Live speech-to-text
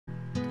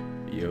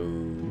Yo,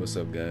 what's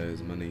up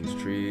guys? My name's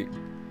Trig,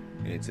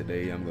 and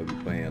today I'm gonna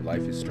be playing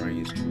Life is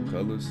Strange True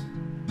Colors.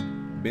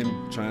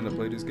 Been trying to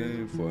play this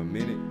game for a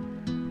minute,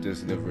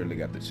 just never really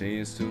got the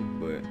chance to,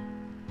 but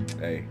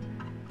hey,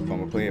 if I'm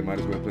gonna play it, might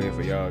as well play it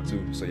for y'all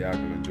too, so y'all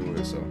can enjoy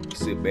it. So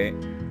sit back,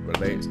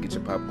 relax, get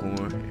your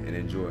popcorn, and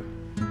enjoy.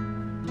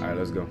 Alright,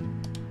 let's go.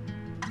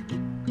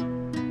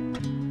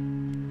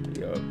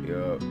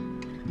 Yup.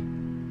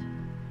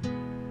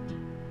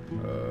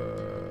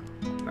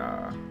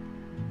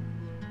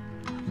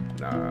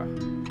 Nah.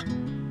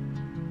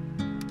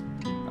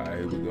 Alright,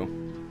 here we go.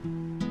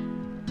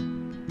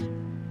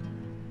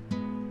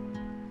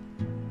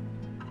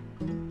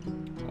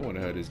 I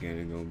wonder how this game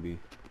is gonna be.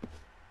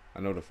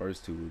 I know the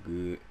first two were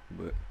good,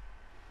 but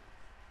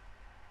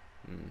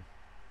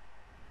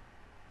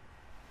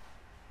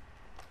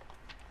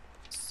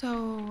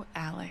So,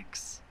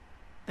 Alex,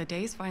 the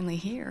day's finally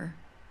here.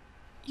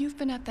 You've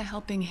been at the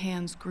Helping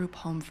Hands group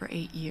home for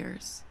 8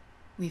 years.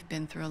 We've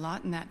been through a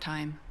lot in that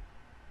time.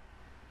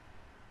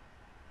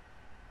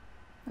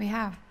 We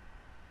have.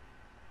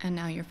 And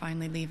now you're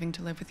finally leaving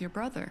to live with your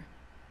brother.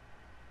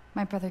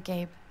 My brother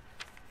Gabe.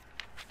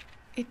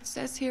 It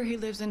says here he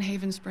lives in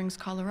Haven Springs,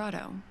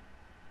 Colorado.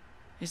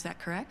 Is that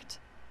correct?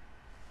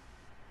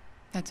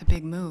 That's a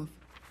big move.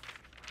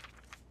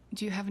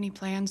 Do you have any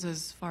plans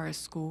as far as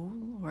school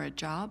or a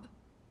job?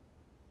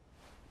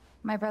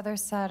 My brother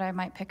said I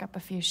might pick up a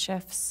few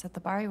shifts at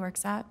the bar he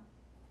works at.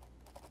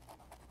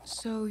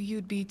 So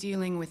you'd be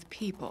dealing with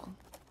people?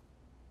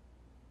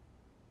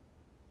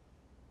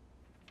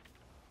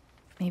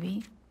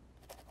 Maybe.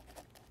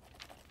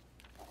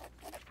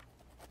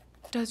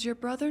 Does your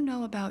brother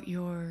know about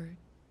your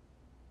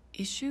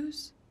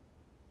issues?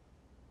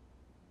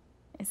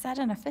 Is that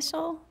an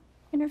official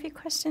interview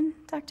question,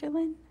 Dr.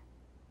 Lin?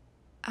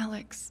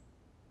 Alex,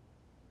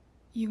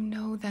 you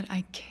know that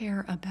I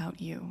care about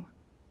you.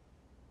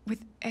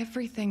 With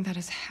everything that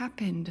has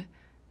happened,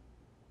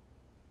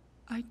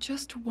 I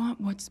just want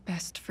what's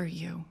best for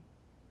you.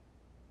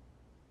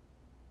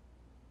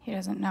 He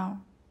doesn't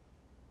know.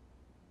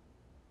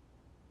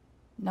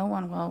 No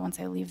one will once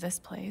I leave this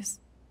place.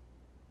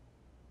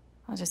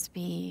 I'll just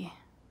be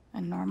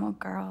a normal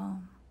girl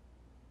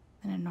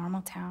in a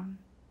normal town.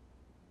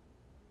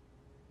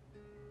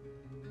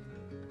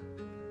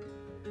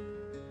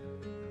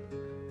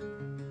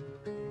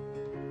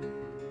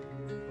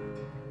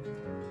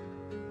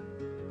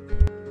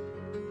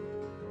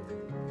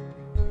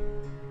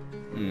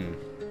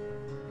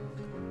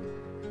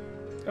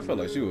 I felt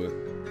like she was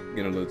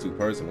getting a little too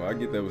personal. I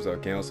get that was our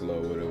counselor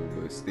or whatever,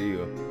 but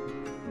still.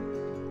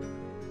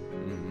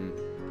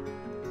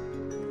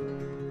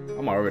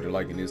 I'm already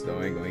liking this though,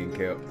 I ain't gonna even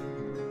cap.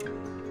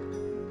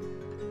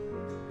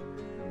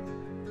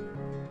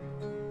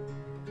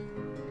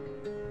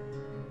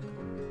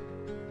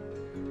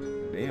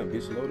 Damn,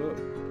 bitch, load up.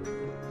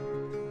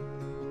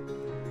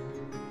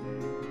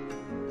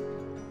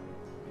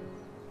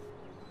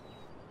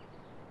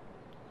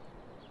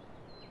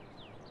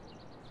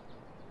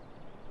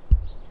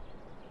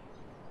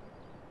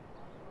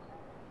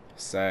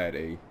 Side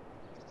A.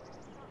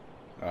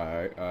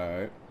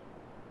 Alright.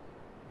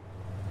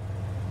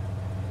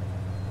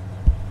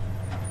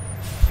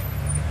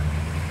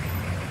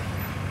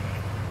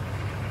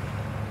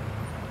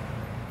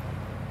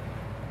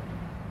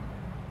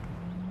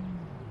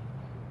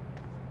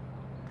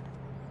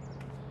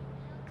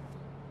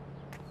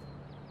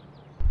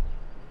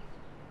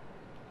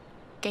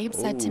 Gabe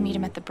said to meet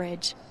him at the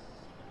bridge.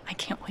 I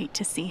can't wait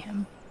to see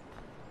him.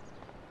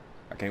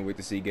 I can't wait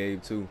to see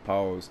Gabe too.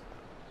 Pause.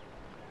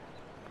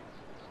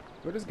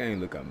 But this game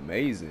look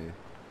amazing.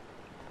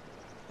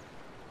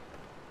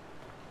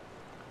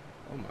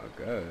 Oh my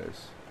gosh.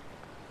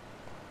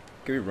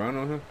 Can we run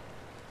on him?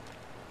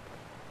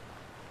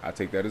 I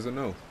take that as a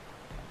no.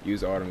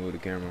 Use auto move the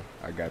camera.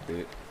 I got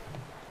that.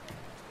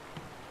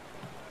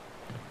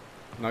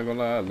 Not gonna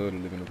lie, I love to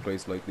live in a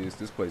place like this.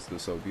 This place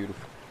looks so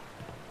beautiful.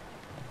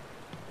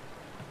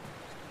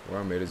 Where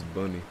I met this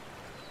bunny.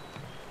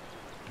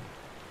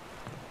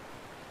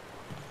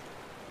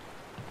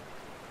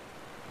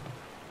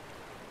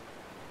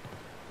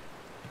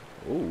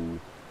 Ooh.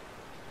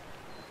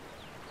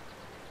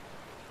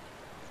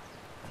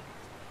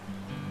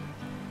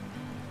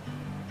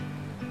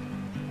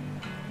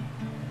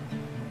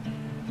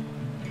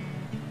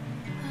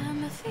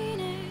 I'm a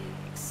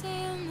phoenix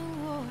in the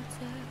water.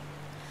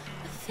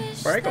 A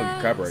fish Bro, I ain't gonna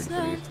get copyrighted for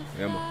that's this. learned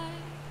to Am I? fly.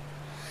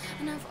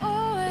 And I've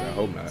always I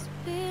hope not.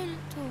 been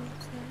a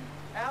daughter.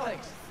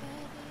 Alex!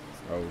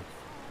 Oh.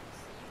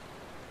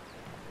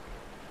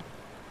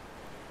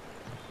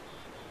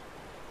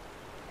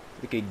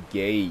 Look at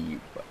Gabe.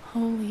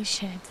 Holy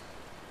shit.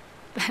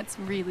 That's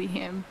really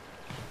him.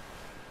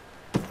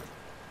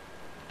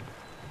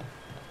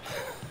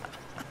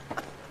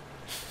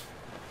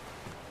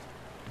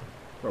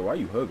 Bro, why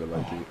you hug her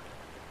like that?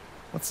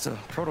 What's the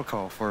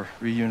protocol for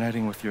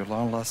reuniting with your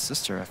long-lost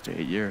sister after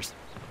 8 years?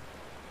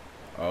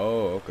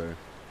 Oh, okay.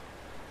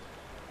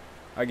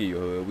 I give you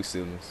a hug. We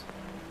siblings.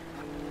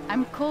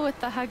 I'm cool with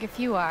the hug if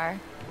you are.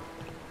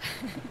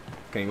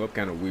 Came up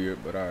kind of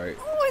weird, but all right.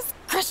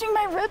 Crushing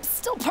my ribs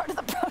still part of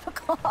the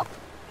protocol.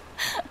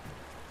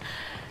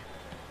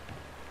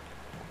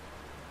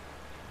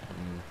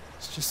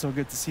 It's just so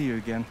good to see you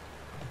again.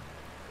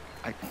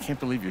 I can't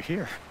believe you're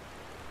here.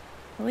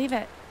 Believe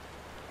it.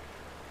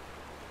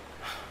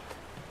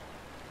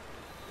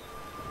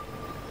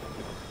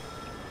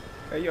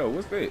 Hey, yo,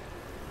 what's that?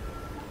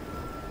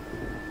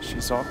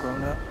 She's all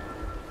grown up.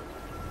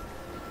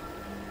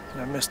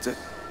 And I missed it.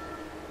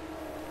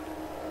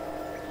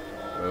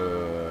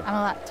 I'm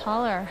a lot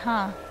taller,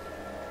 huh?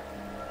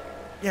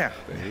 Yeah.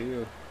 The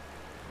hell?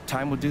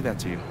 Time will do that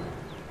to you.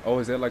 Oh,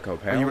 is that like her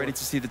power? Are you ready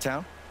to see the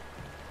town?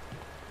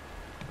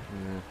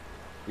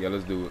 Yeah,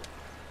 let's do it.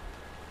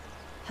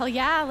 Hell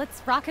yeah,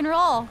 let's rock and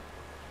roll.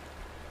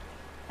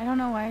 I don't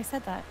know why I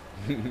said that.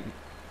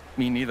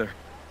 Me neither.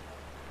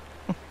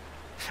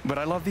 But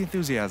I love the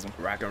enthusiasm.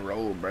 Rock and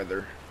roll,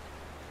 brother.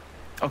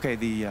 Okay,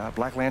 the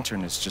Black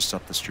Lantern is just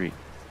up the street.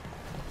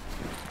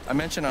 I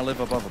mentioned I live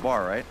above a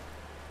bar, right?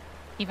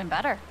 Even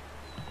better.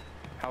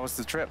 How was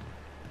the trip?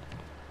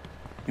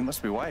 You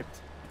must be wiped.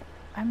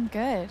 I'm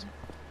good.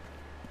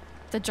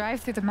 The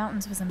drive through the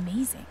mountains was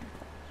amazing.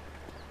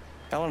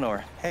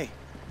 Eleanor, hey.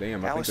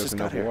 Damn, I Alex think just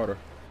that's got enough here. water.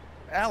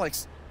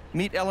 Alex,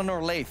 meet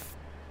Eleanor Lath,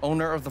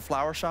 owner of the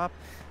flower shop,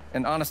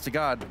 and honest to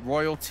God,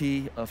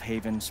 royalty of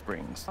Haven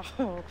Springs.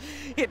 Oh,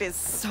 it is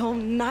so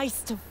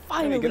nice to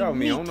finally get off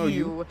me, I meet don't know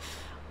you.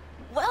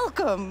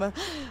 Welcome.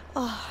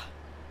 Oh,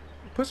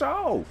 Push her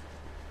off.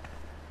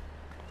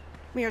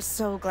 we are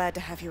so glad to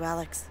have you,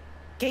 Alex.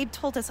 Gabe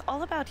told us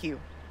all about you.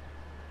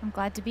 I'm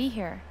glad to be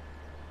here.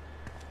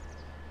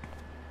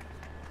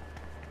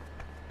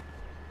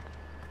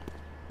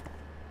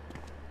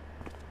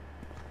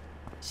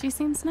 She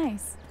seems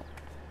nice.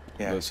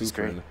 Yeah, Little she's too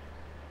great. friendly.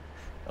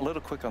 A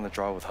little quick on the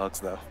draw with hugs,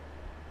 though.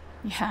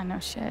 Yeah, no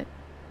shit.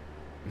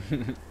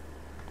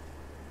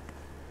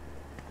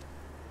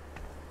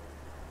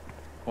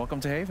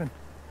 Welcome to Haven.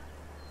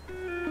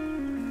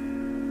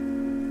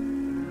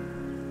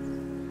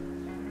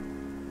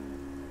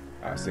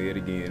 I'll say it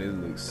again.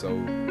 It looks so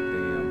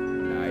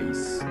damn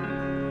nice.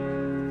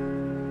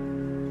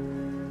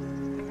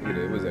 Look at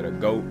that. Was that a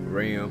goat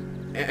ram?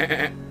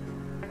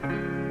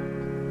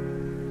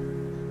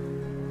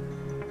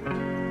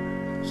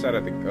 Shout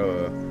out to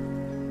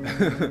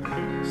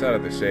shout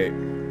out to Shaq,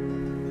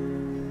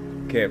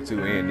 Cap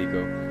 2 and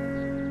Nico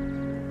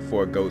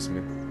for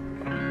Ghostman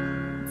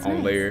That's on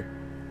nice. Lair.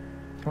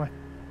 Come on.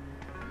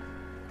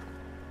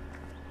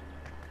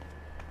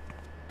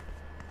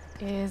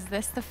 Is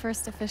this the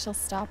first official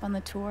stop on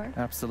the tour?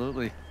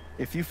 Absolutely.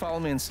 If you follow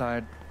me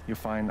inside, you'll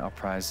find our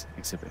prize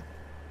exhibit.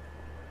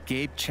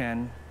 Gabe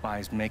Chen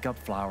buys makeup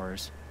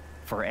flowers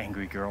for her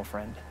angry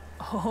girlfriend.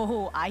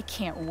 Oh, I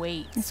can't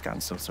wait. It's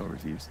gotten so-so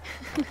reviews.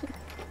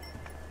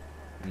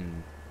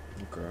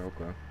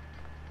 Okay.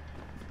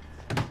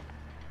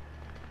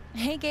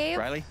 Hey, Gabe.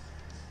 Riley,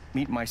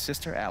 meet my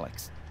sister,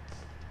 Alex.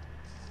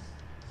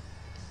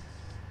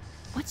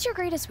 What's your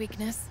greatest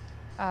weakness?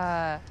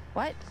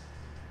 What?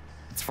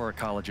 It's for a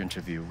college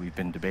interview. We've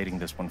been debating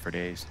this one for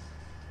days.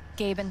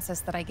 Gabe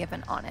insists that I give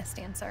an honest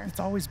answer.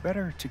 It's always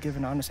better to give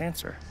an honest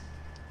answer.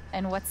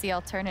 And what's the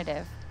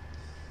alternative?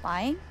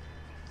 Lying?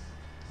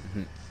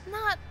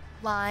 Not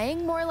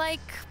lying, more like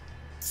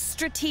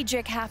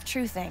strategic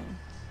half-truthing.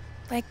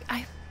 Like,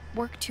 I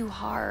work too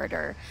hard,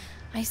 or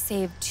I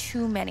save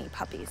too many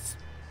puppies.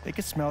 They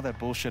could smell that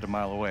bullshit a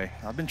mile away.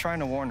 I've been trying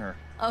to warn her.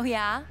 Oh,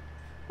 yeah?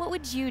 What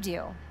would you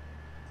do?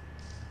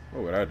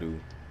 What would I do?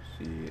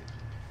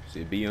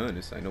 Shit, be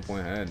honest. Ain't no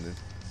point hiding it.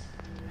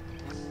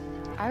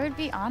 I would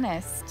be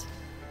honest.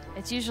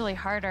 It's usually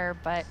harder,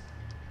 but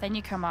then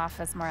you come off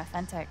as more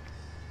authentic.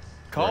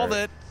 Called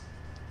Right. it.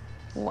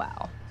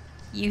 Wow.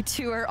 You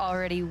two are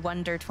already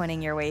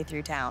wonder-twinning your way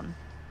through town.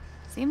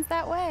 Seems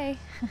that way.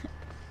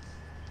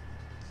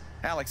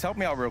 Alex, help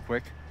me out real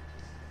quick.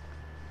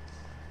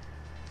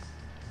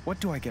 What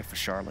do I get for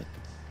Charlotte?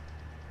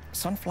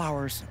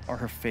 Sunflowers are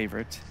her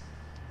favorite,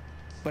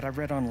 but I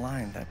read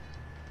online that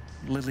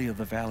Lily of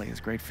the Valley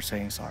is great for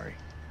saying sorry.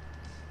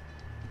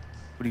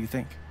 What do you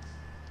think?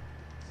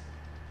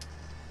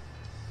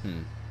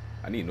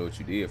 I need to know what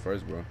you did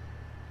first, bro.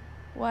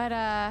 What,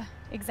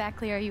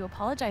 exactly are you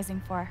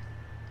apologizing for?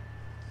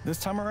 This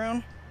time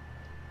around,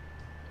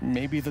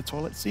 maybe the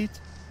toilet seat?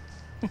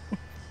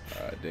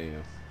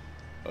 Damn.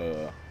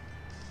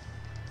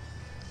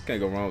 Can't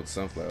go wrong with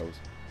sunflowers.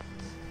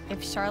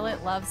 If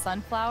Charlotte loves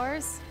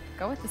sunflowers,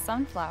 go with the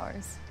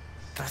sunflowers.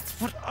 That's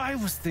what I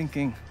was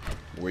thinking.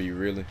 Were you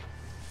really?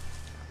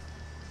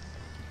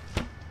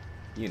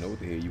 You know what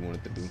the hell you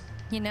wanted to do.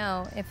 You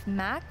know, if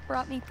Mac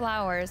brought me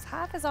flowers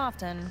half as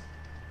often,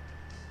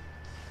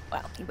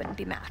 well, he wouldn't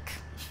be Mac.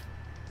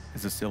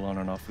 Is it still on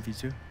and off with you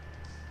two?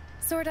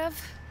 Sort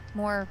of.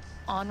 More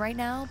on right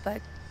now,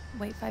 but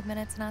wait 5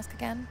 minutes and ask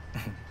again.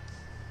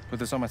 Put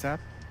this on my tab?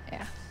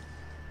 Yeah.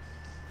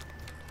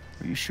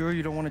 Are you sure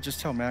you don't want to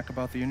just tell Mac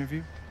about the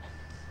interview?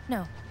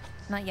 No,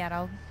 not yet.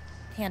 I'll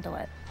handle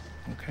it.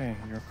 Okay,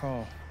 your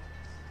call.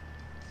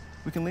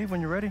 We can leave when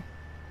you're ready.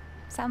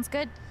 Sounds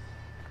good.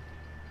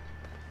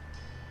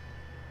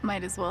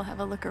 Might as well have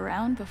a look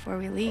around before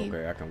we leave.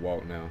 Okay, I can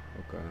walk now.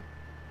 Okay.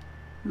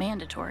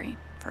 Mandatory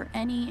for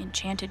any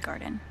enchanted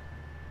garden.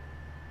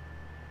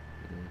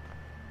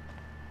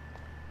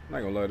 I'm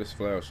not gonna lie, this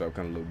flower shop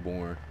kind of look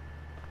boring.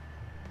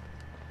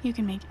 You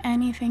can make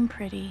anything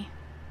pretty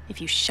if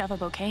you shove a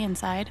bouquet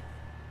inside.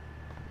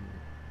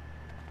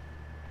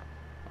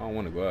 I don't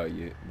want to go out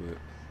yet, but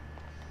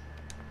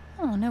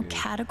Oh, no Yeah.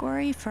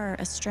 category for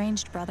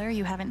estranged brother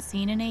you haven't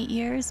seen in 8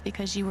 years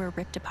because you were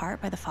ripped apart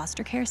by the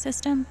foster care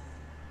system?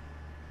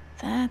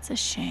 That's a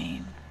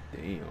shame.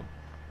 damn.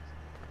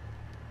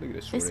 Look at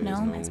this short This ass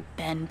gnome has gnome.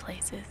 been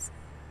places.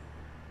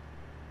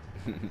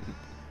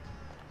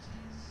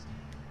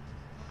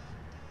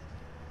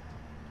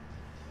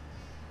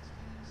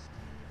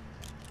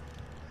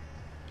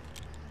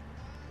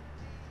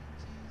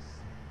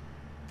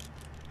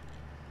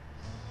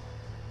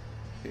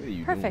 Yeah,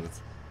 you Perfect.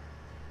 doing?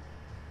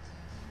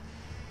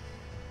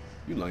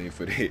 You lame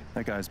for that.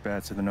 That guy's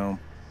bad to the gnome.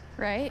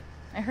 Right?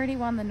 I heard he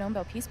won the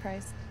Nobel Peace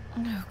Prize.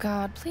 Oh,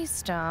 God, please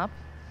stop.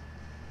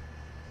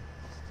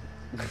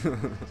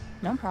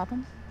 No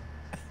problem.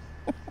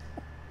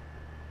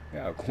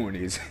 How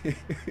corny is it?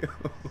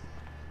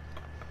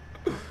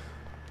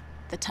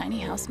 The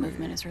tiny Oh, house man.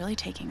 movement is really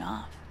taking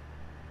off.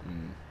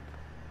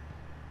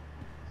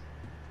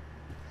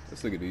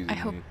 Let's look at these I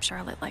hope again.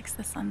 Charlotte likes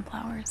the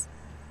sunflowers.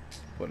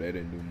 Well, that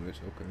didn't do much.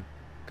 Okay.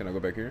 Can I go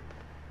back here?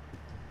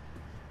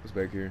 What's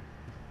back here?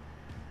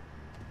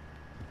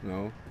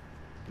 No.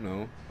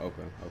 No.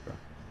 Okay. Okay.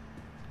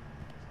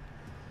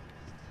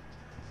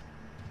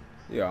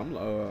 Yeah,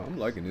 I'm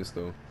liking this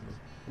though.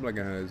 I'm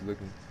liking how it's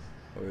looking.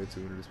 Oh, yeah, to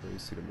this way.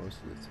 See the most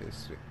of the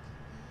test.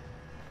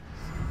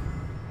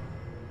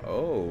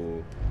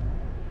 Oh.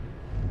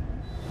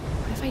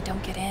 What if I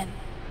don't get in?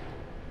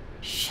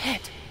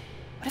 Shit.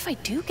 What if I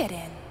do get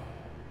in?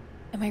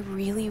 Am I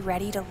really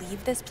ready to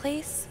leave this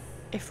place?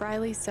 If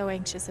Riley's so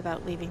anxious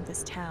about leaving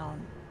this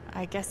town,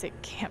 I guess it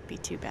can't be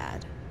too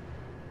bad.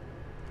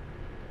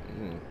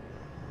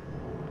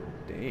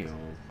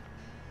 Damn.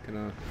 Can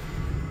I?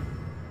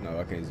 No,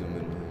 I can't zoom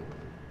in on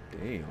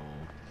him.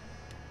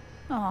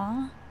 Damn.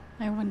 Aw,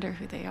 I wonder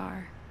who they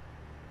are.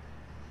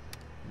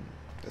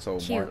 That's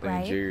old Cute, Martha and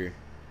right? Jerry.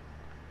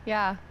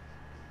 Yeah.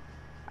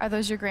 Are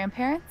those your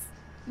grandparents?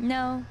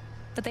 No,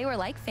 but they were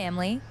like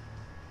family.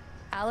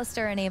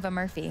 Alistair and Ava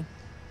Murphy.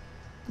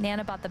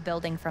 Nana bought the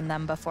building from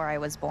them before I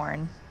was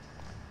born.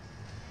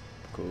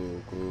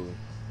 Cool, cool.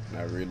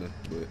 Not really,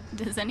 but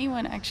Does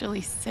anyone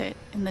actually sit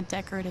in the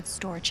decorative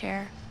store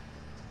chair?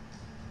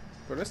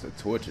 bro, that's the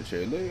torture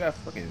chair. Look, you got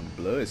fucking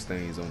blood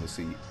stains on the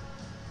seat.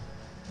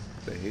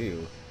 What the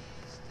hell?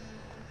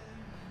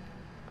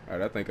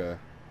 Alright, I think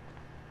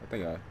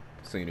I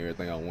seen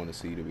everything I want to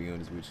see, to be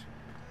honest with you.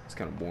 It's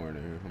kind of boring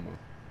in here. I'm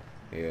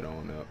gonna head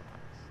on up.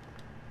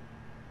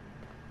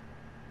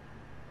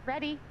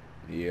 Ready?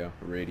 Yeah,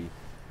 ready.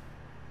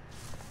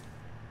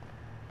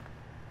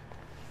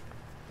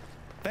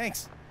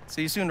 Thanks.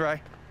 See you soon,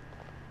 Rye.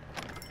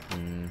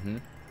 Mm-hmm.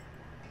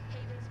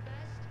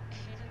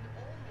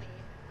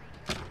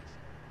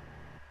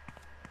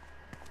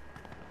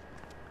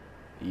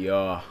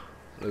 Yeah,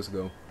 let's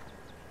go.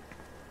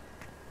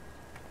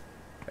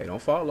 Hey,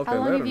 don't fall off How that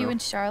long ladder have you now.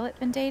 and Charlotte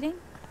been dating?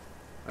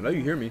 I know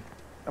you hear me.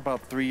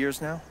 About 3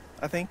 years now,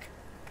 I think.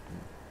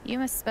 You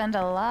must spend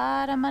a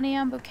lot of money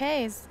on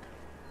bouquets.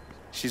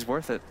 She's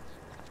worth it.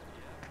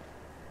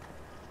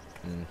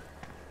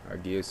 I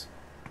guess.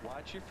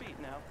 Watch your feet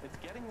now. It's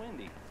getting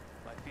windy.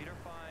 My feet are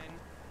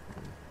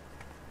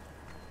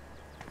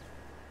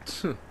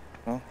fine.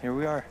 Well, here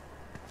we are.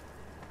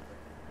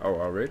 Oh,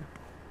 already?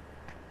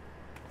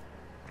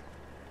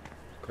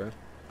 Okay.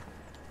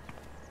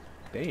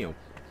 Damn.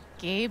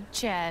 Gabe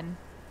Chen.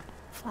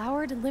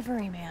 Flower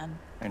delivery man.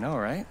 I know,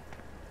 right?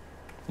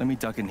 Let me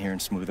duck in here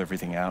and smooth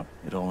everything out.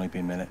 It'll only be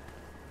a minute.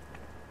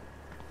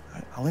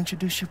 I'll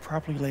introduce you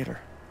properly later.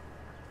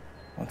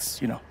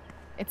 Once, you know.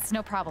 It's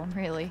no problem,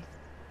 really.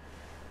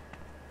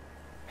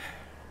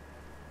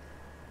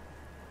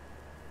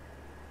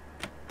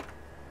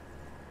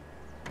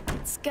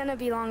 It's gonna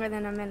be longer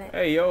than a minute.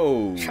 Hey,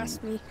 yo.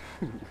 Trust me.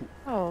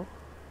 Oh.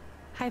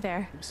 Hi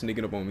there. You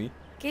sneaking up on me.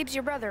 Gabe's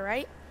your brother,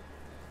 right?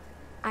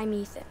 I'm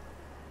Ethan.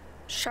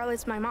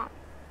 Charlotte's my mom.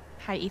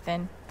 Hi,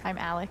 Ethan. I'm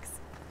Alex.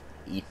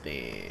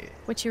 Ethan.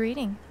 What you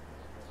reading?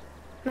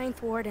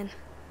 Ninth Warden.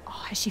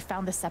 Oh, has she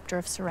found the Scepter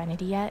of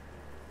Serenity yet?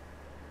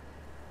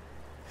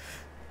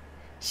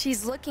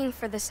 She's looking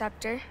for the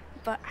scepter,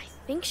 but I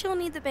think she'll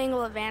need the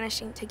Bangle of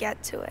Vanishing to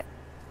get to it.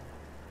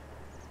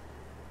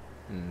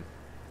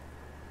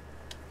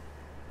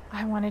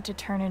 I wanted to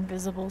turn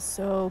invisible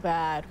so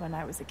bad when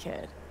I was a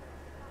kid.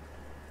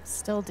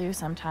 Still do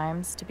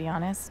sometimes, to be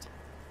honest.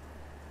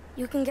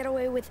 You can get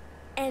away with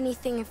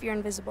anything if you're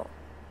invisible.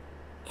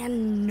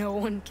 And no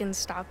one can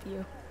stop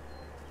you.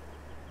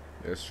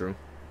 That's true.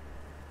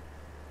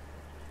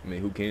 I mean,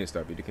 who can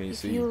stop you? They can't If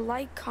see you you.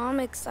 like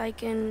comics, I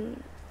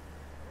can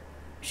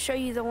show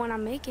you the one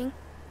I'm making.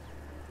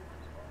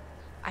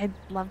 I'd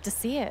love to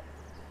see it.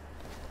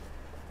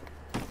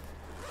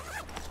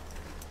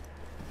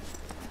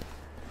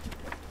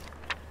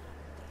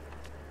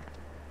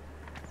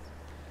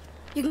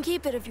 You can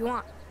keep it if you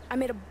want. I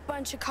made a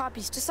bunch of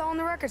copies to sell in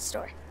the record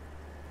store.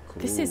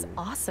 Cool. This is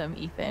awesome,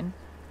 Ethan.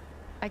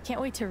 I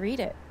can't wait to read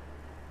it.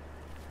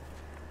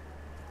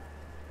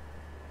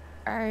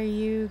 Are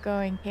you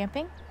going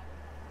camping?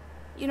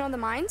 You know the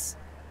mines?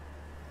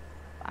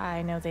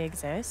 I know they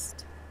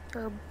exist.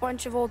 There are a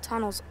bunch of old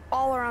tunnels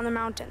all around the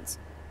mountains.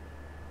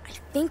 I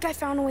think I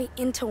found a way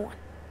into one.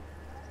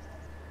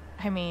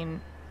 I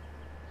mean,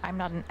 I'm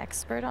not an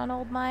expert on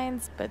old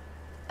mines, but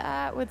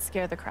that would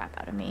scare the crap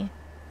out of me.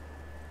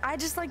 I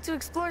just like to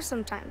explore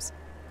sometimes.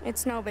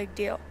 It's no big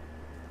deal.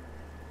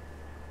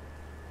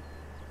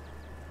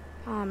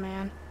 Oh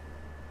man,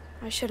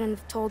 I shouldn't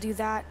have told you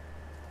that.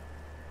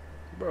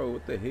 Bro,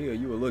 what the hell?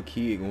 You a little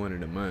kid going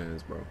in the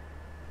mines, bro.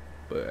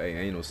 But hey,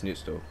 I ain't no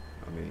snitch though.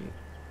 I mean,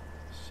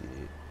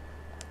 shit.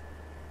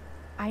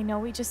 I know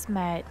we just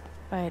met,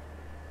 but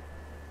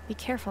be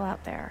careful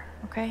out there,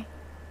 okay?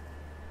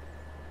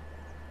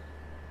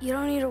 You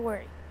don't need to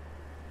worry.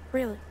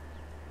 Really.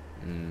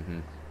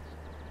 Mm-hmm.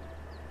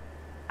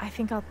 I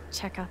think I'll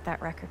check out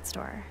that record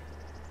store.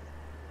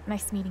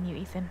 Nice meeting you,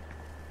 Ethan.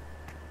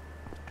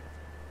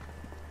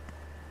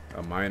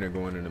 A miner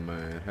going in the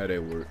mine. How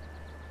that work?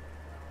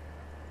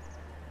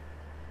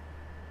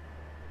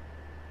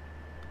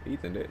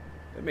 Ethan, that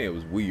man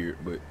was weird,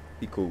 but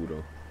he cool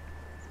though.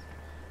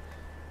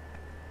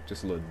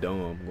 Just a little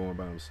dumb going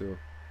by himself.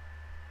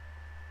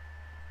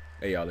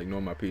 Hey y'all,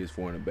 ignore my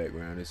PS4 in the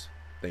background. This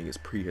thing is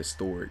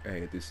prehistoric. I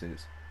had this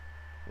since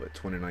what,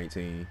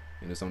 2019,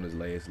 and it's on its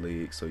last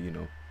leg, so you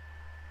know,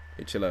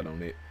 hey, chill out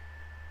on it.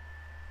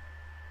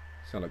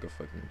 Sound like a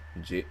fucking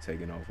jet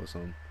taking off or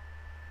something.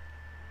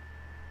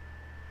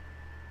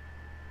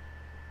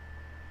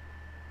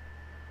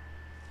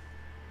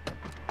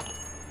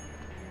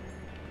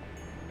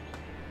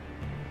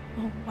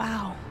 Oh,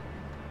 wow.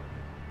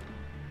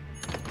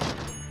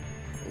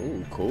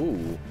 Oh,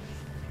 cool.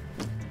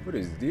 What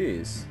is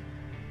this?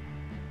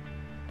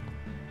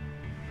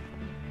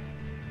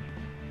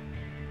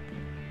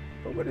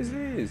 But what is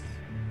this?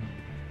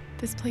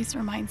 This place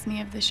reminds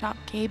me of the shop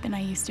Gabe and I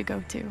used to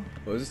go to.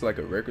 Oh, is this like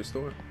a record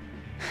store?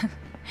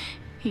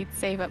 He'd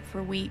save up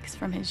for weeks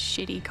from his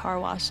shitty car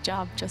wash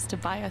job just to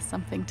buy us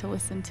something to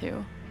listen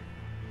to.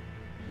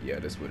 Yeah,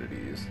 that's what it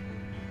is.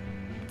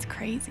 It's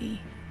crazy.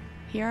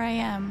 Here I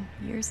am,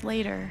 years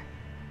later,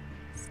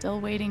 still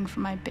waiting for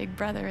my big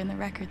brother in the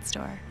record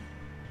store.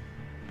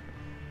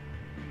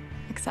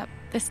 Except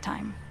this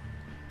time,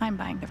 I'm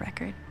buying the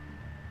record.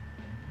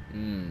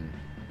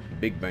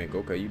 Big bank.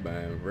 Okay, you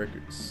buying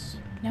records.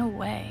 No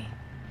way.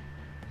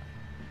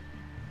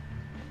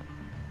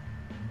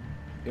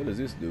 Hell is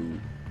this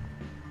dude?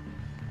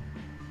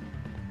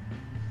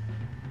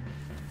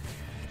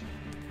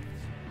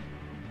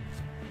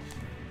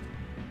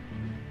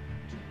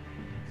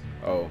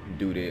 Oh,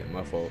 do that.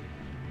 My fault.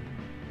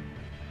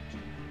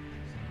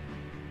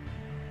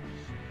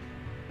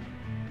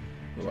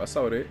 Oh, I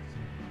saw that.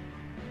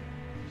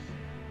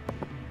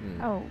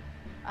 Oh,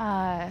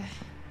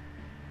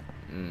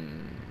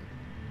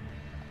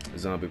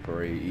 Zombie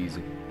parade,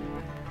 easy.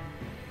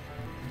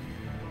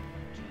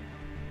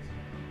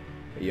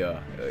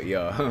 Yeah,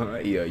 yeah,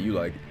 yeah. You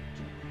like it.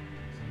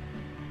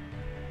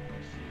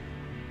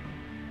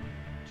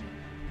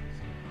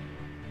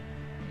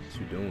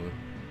 What you doing?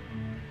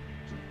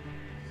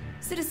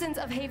 Citizens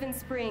of Haven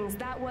Springs,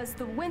 that was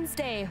the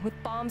Wednesday with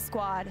Bomb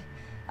Squad.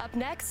 Up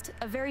next,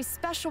 a very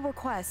special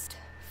request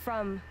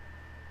from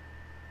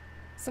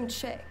some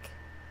chick.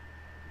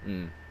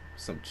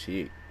 Some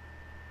chick.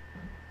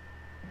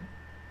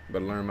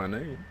 Better learn my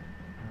name.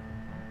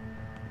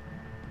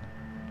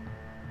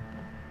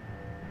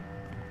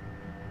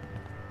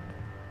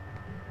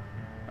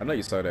 I know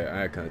you saw that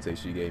eye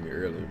contact you gave me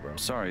earlier, bro.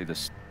 Sorry, the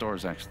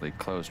store's actually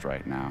closed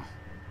right now.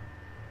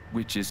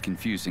 Which is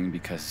confusing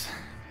because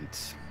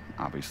it's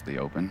obviously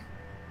open.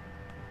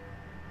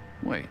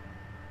 Wait.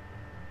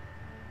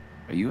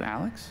 Are you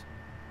Alex?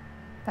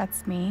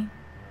 that's me.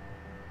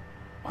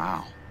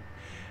 Wow.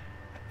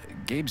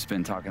 Gabe's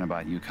been talking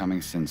about you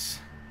coming since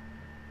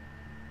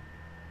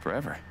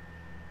forever.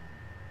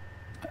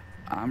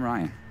 I'm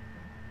Ryan.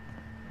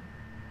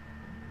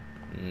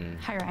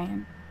 Hi,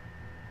 Ryan.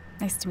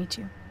 Nice to meet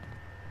you.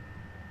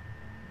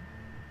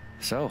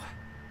 So,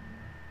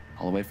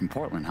 all the way from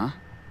Portland, huh?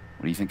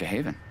 What do you think of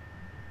Haven?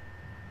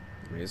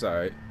 I mean, it's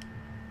alright.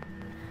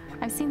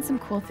 I've seen some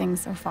cool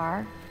things so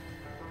far.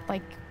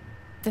 Like,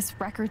 this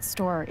record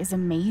store is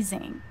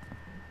amazing.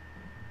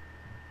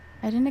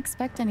 I didn't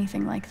expect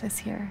anything like this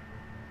here.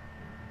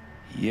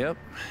 Yep.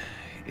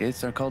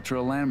 It's our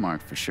cultural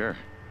landmark for sure.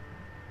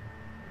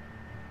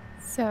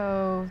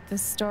 So, the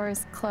store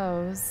is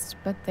closed,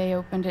 but they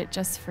opened it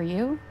just for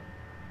you?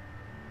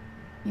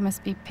 You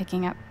must be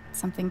picking up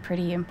something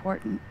pretty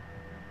important.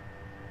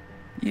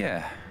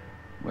 Yeah.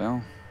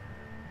 Well,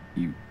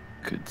 you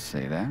could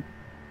say that.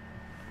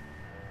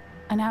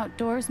 An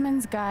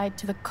outdoorsman's guide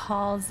to the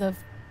calls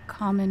of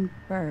common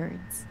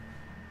birds.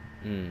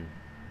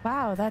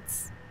 Wow,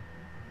 that's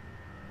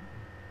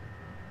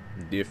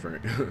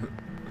Different.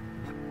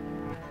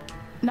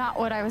 not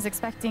what I was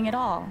expecting at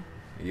all.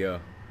 Yeah.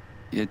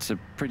 It's a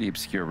pretty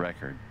obscure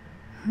record.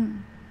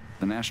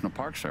 The National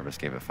Park Service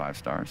gave it 5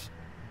 stars.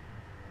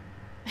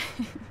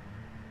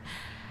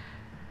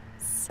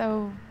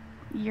 So,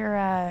 you're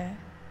a...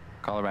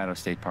 Colorado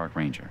State Park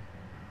Ranger.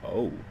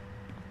 Oh,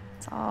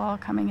 It's all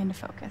coming into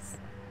focus.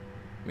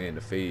 man,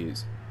 the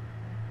feds.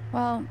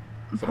 Well,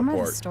 For the Mama,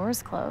 the park.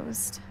 store's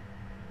closed.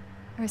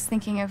 I was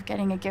thinking of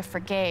getting a gift for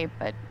Gabe,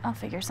 but I'll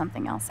figure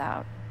something else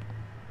out.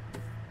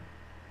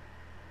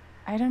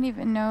 I don't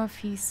even know if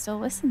he still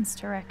listens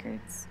to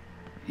records.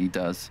 He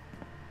does.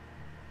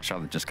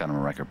 Charlotte just got him a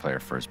record player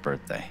for his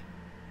birthday.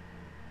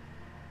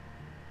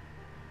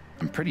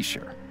 I'm pretty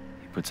sure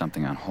he put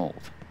something on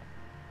hold.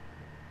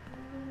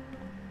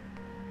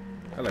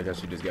 I like how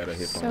she just got her So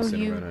headphones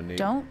sitting around her you neck.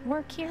 don't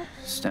work here?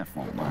 Steph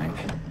won't mind.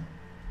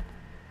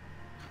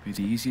 Be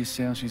the easiest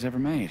sale she's ever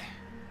made.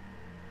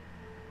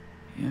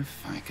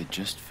 If I could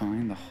just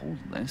find the hold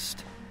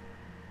list.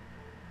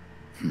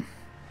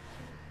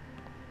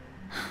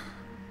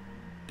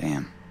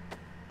 Damn.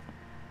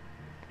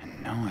 I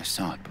know I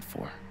saw it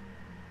before.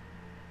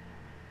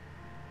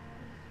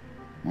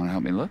 Want to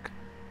help me look?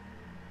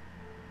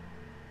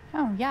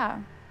 Oh, yeah.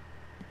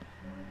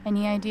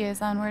 Any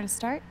ideas on where to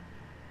start?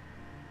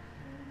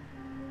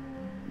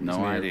 No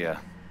Man. idea.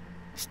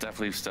 Steph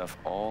leaves stuff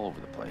all over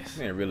the place.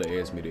 Man really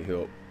asked me to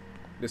help.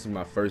 This is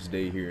my first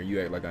day here, and you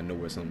act like I know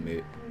where something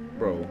at.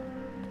 Bro.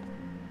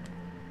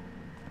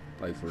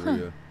 Like, for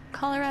real.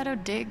 Colorado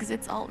digs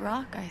its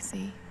alt-rock, I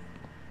see.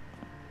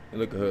 And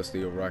look at her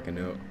still rocking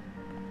out.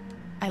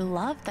 I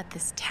love that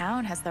this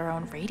town has their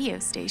own radio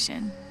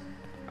station.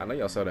 I know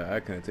y'all saw that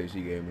eye contact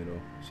she gave me,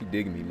 though. She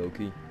digging me,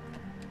 low-key.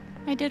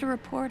 I did a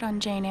report on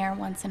Jane Eyre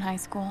once in high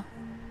school.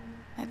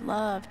 I'd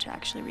love to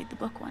actually read the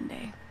book one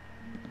day.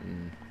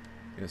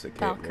 It's a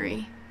cat Valkyrie.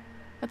 logo.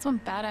 That's one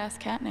badass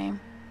cat name.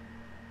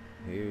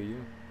 Hell yeah.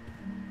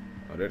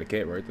 Oh, there's a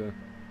cat right there.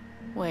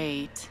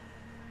 Wait.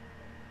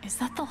 Is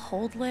that the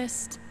hold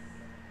list?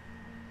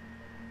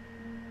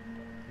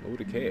 Load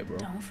the cat, bro.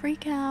 Don't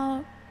freak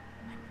out.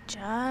 I'm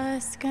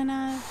just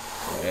gonna...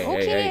 Hey,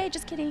 okay, hey, hey.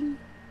 just kidding.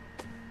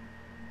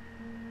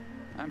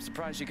 I'm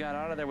surprised you got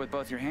out of there with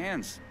both your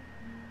hands.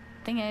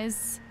 Thing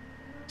is,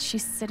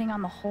 she's sitting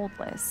on the hold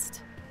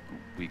list.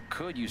 We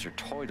could use her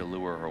toy to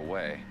lure her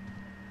away.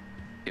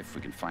 If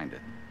we can find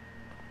it.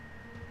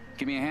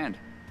 Give me a hand.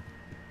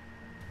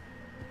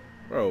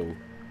 Bro,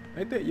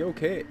 ain't that your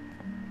cat?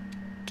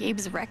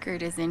 Gabe's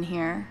record is in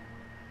here.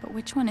 But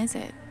which one is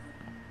it?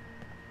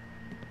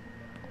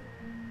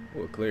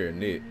 Well,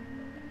 clarinet.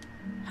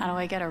 How do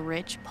I get a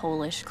rich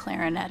Polish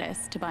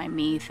clarinetist to buy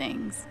me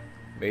things?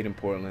 Made in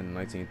Portland in the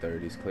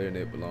 1930s,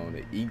 clarinet belonged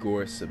to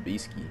Igor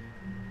Sabisky.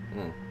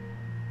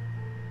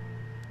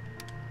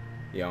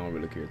 Yeah, I don't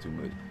really care too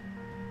much.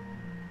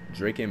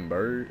 Drake and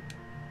Bird.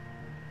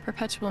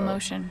 Perpetual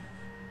motion.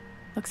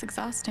 Looks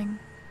exhausting.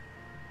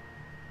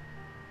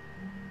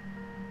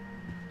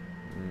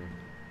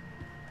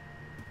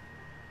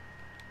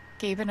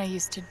 Gabe and I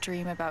used to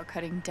dream about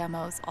cutting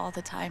demos all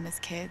the time as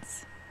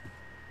kids.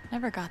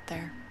 Never got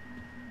there.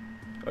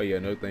 Oh yeah,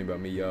 another thing about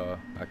me, y'all,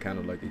 I kind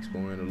of like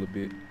exploring a little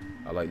bit.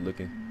 I like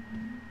looking,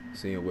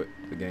 seeing what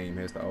the game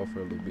has to offer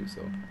a little bit,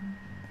 so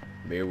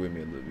bear with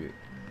me a little bit.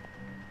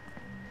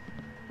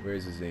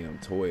 Where's his damn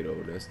toy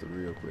though? That's the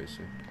real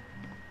question.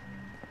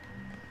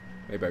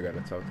 Maybe I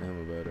gotta talk to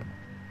him about it.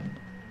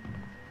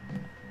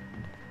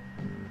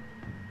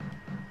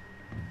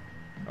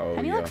 Oh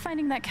Any yeah. luck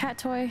finding that cat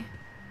toy?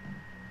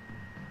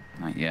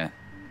 Not yet.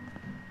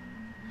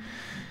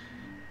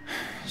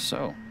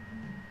 So,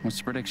 what's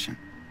the prediction?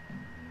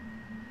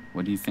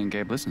 What do you think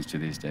Gabe listens to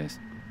these days?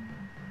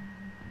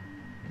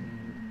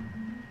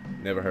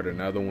 Never heard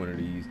another one of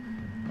these.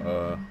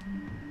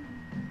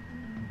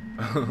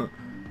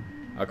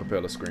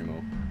 Acapella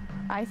screamo.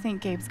 I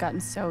think Gabe's gotten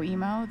so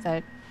emo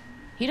that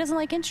he doesn't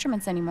like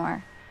instruments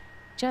anymore.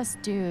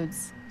 Just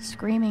dudes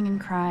screaming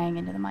and crying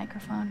into the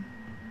microphone.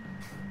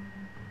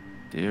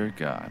 Dear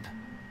God.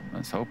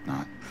 Let's hope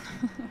not.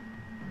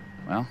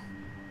 Well,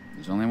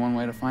 there's only one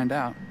way to find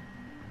out.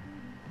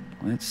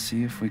 Let's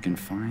see if we can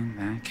find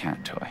that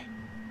cat toy.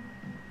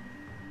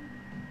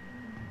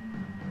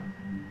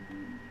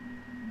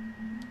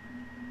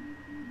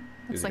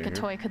 Looks like a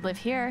toy could live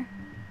here.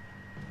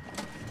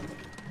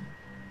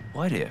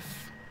 What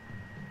if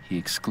he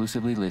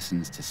exclusively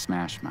listens to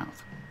Smash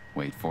Mouth?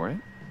 Wait for it.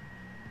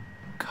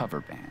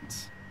 Cover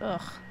bands.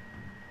 Ugh.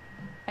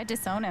 I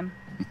disown him.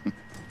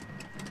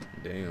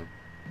 Damn.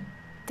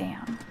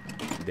 Damn.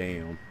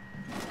 Damn.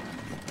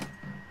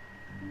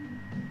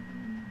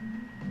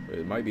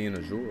 It might be in a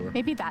drawer.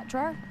 Maybe that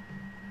drawer?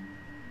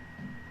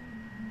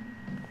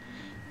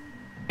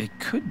 It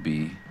could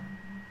be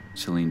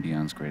Celine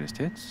Dion's greatest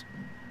hits.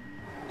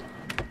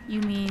 You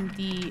mean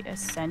the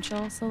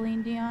essential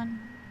Celine Dion?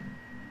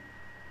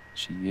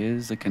 She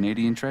is a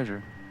Canadian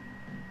treasure.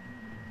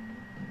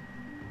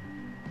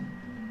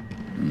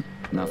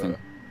 Nothing.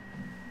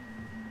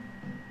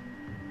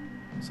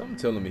 Something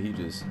telling me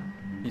he's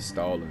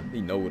stalling.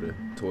 He know what a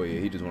toy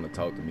is. He just want to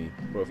talk to me.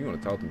 Bro, if you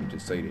want to talk to me,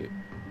 just say that.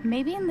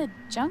 Maybe in the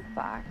junk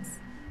box.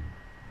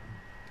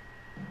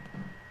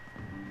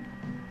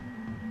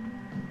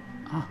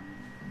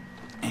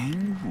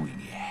 And we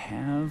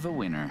have a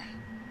winner.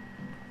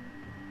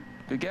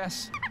 Good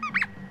guess.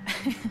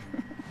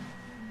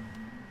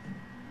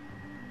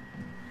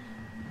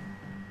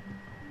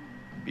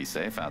 Be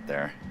safe out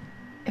there.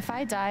 If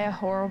I die a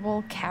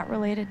horrible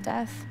cat-related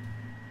death,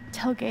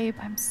 tell Gabe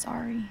I'm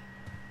sorry.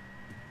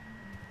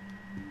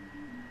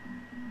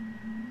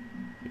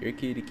 Here,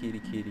 kitty, kitty,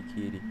 kitty,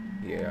 kitty.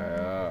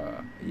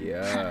 Yeah,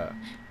 yeah.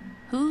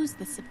 Who's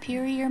the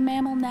superior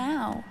mammal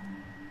now?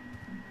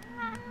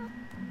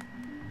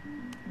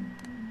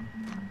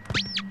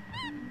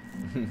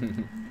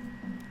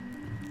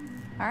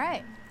 All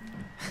right.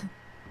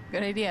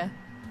 Good idea.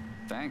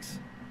 Thanks.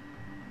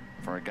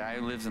 For a guy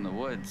who lives in the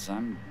woods,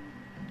 I'm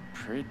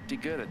pretty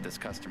good at this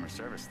customer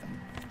service thing.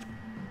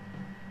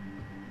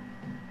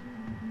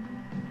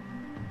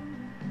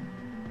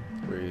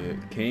 We're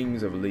at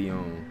Kings of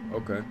Leon.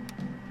 Okay.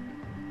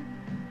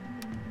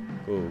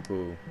 Cool,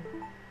 cool.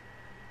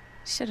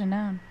 Should have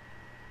known.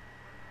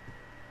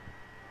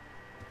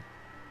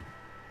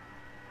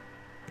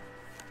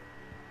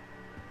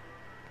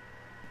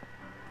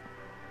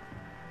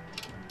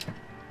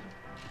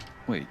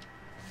 Wait.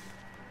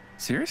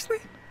 Seriously?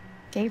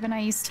 Gabe and I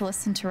used to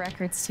listen to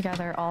records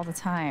together all the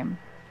time.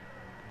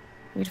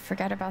 We'd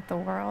forget about the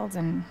world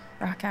and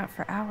rock out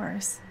for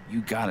hours.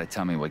 You gotta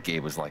tell me what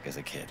Gabe was like as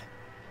a kid.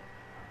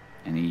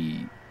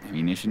 Any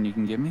ammunition you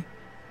can give me?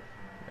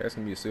 Ask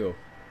him yourself.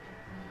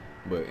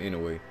 But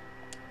anyway.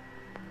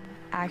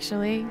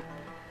 Actually,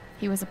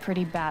 he was a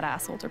pretty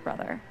badass older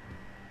brother.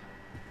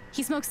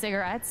 He smoked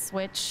cigarettes,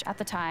 which at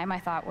the time I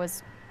thought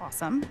was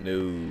awesome.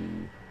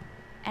 No.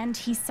 And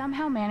he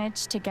somehow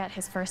managed to get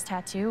his first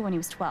tattoo when he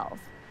was 12.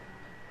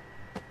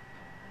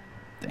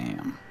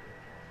 Damn.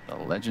 The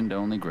legend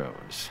only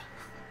grows.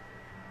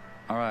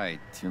 All right,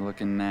 you're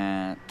looking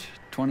at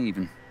 20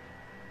 even.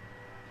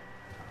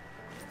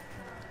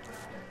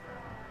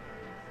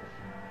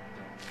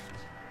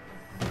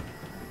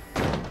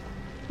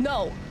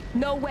 No,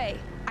 no way.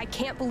 I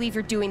can't believe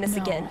you're doing this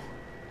again.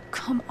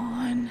 Come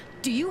on.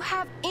 Do you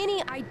have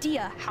any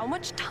idea how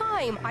much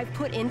time I've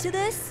put into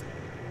this?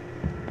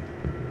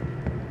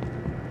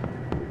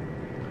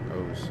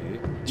 Oh,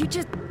 shit. You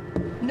just...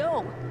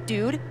 No,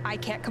 dude, I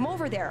can't come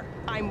over there.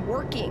 I'm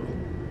working.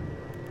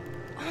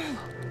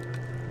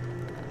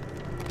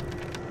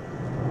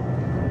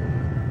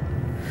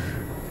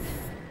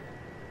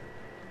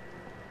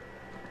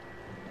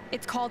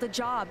 It's called a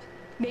job.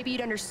 Maybe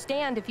you'd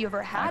understand if you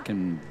ever had... I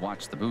can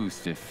watch the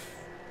booth if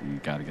you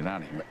gotta get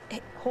out of here.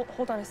 Hey,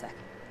 hold on a sec.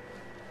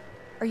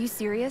 Are you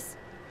serious?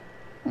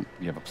 Well,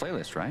 you have a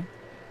playlist, right?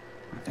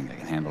 I think I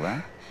can handle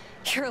that.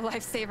 You're a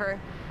lifesaver.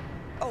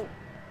 Oh,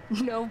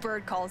 no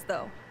bird calls,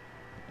 though.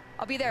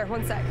 I'll be there,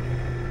 1 sec.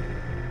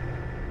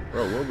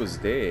 Bro, what was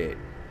that?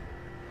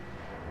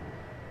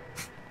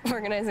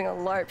 Organizing a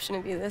LARP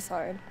shouldn't be this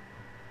hard.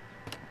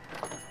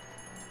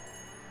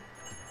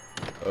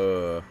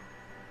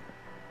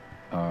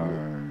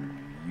 Are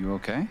you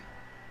okay?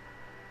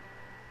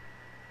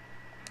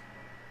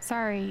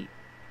 Sorry.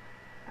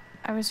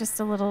 I was just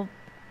a little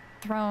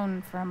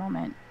thrown for a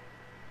moment.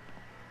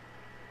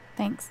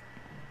 Thanks.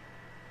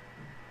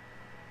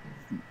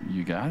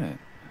 You got it.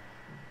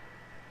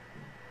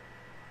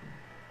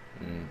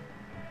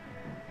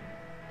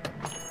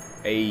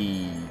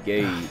 Hey,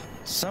 Gabe.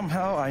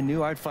 Somehow I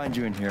knew I'd find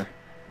you in here.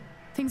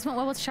 Things went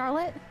well with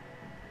Charlotte?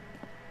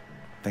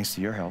 Thanks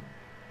to your help.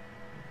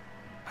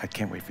 I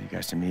can't wait for you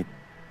guys to meet.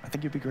 I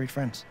think you'll be great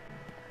friends.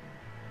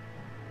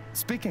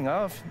 Speaking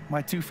of,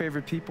 my two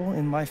favorite people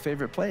in my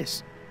favorite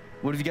place.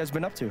 What have you guys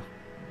been up to?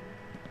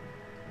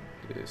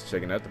 Just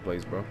checking out the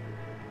place, bro.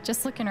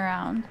 Just looking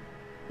around.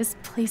 This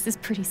place is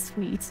pretty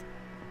sweet.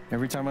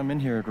 Every time I'm in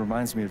here, it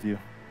reminds me of you.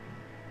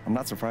 I'm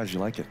not surprised you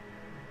like it.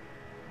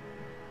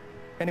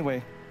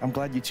 Anyway, I'm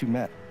glad you two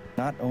met.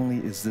 Not only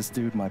is this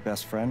dude my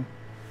best friend,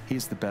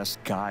 he's the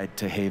best guide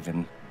to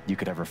Haven you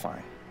could ever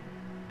find.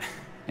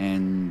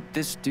 And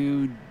this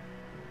dude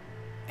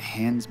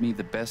hands me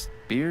the best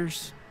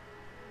beers?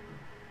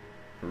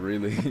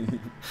 Really?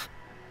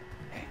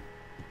 Hey,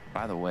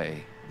 by the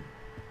way,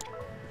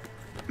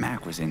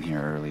 Mac was in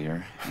here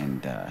earlier,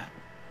 and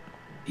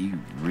he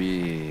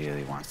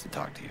really wants to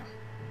talk to you.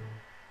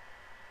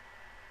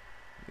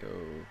 Yo.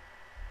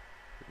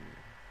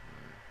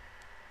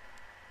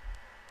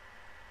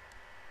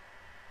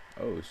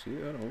 Oh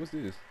shit, hold on, what's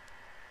this?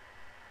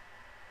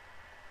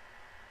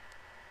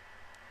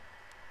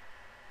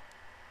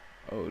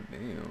 Oh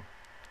damn.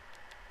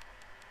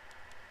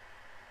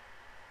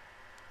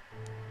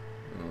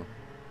 Oh.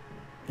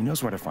 He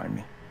knows where to find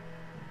me.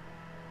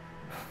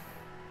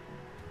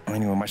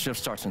 Anyway, my shift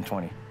starts in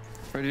 20.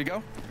 Ready to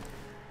go?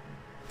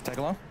 Tag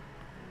along?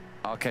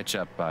 I'll catch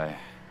up. I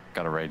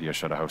got a radio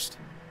show to host.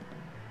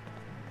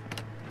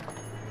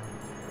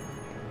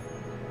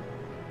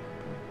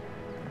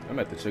 I'm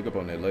gonna have to check up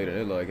on that later.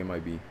 That look like it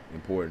might be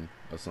important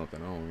or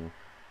something. I don't know.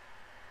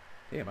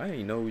 Damn, I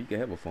didn't know you could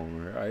have a phone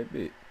on her. Alright,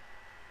 bet.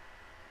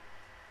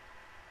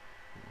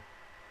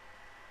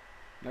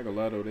 Not gonna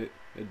lie though,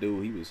 that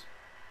dude, he was,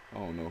 I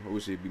don't know. I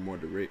wish he'd be more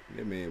direct.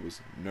 That man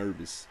was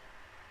nervous.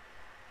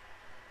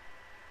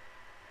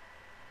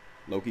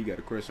 Loki got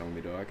a crush on me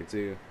though, I can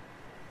tell.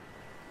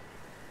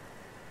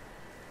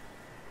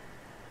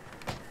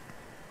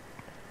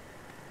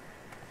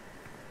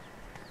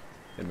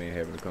 That man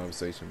having a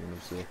conversation with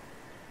himself.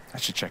 I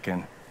should check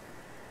in.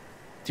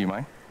 Do you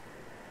mind?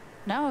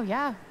 No,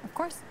 yeah, of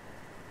course.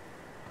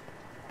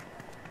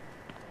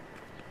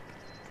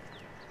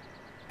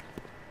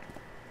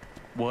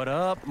 What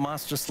up,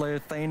 Monster Slayer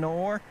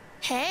Thanor?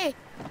 Hey,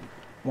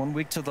 1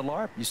 week to the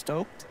LARP, you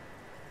stoked?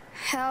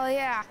 hell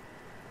yeah.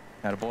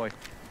 Attaboy.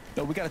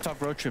 No, we gotta talk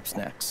road trips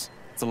next.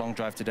 It's a long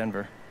drive to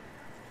Denver.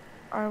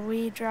 Are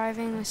we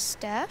driving with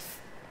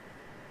Steph?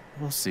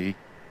 We'll see.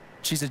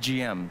 She's a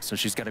GM, so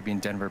she's gotta be in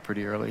Denver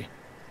pretty early.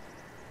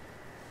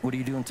 What are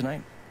you doing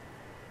tonight?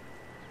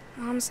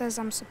 Mom says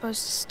I'm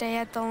supposed to stay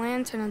at the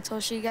Lantern until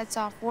she gets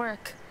off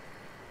work.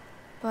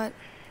 But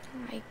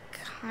I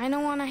kinda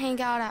wanna hang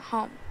out at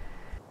home.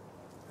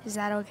 Is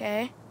that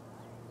okay?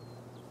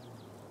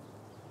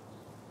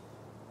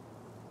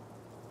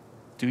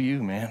 Do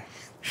you, man?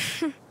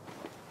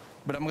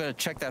 But I'm gonna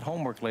check that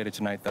homework later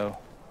tonight, though.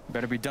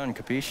 Better be done,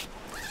 capiche?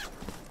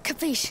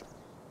 Capiche.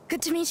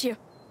 Good to meet you.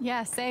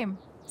 Yeah, same.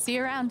 See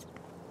you around.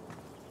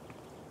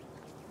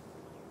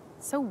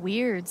 So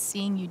weird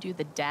seeing you do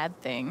the dad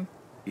thing.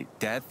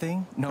 Dad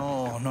thing?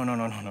 No. No,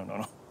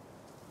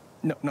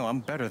 I'm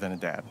better than a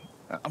dad.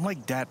 I'm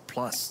like dad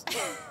plus.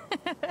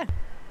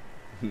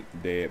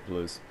 Dad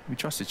plus. We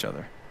trust each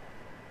other.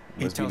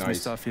 He Must be tells me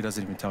nice. stuff he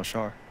doesn't even tell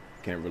Shar.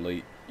 Can't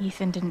relate.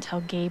 Ethan didn't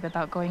tell Gabe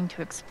about going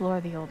to explore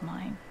the old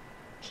mine.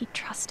 He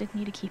trusted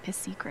me to keep his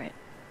secret.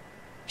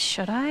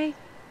 Should I?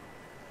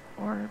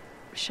 Or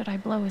should I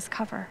blow his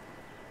cover?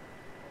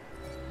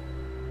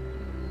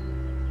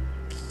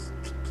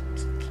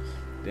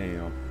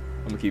 Damn.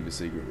 I'm gonna keep it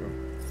secret, bro.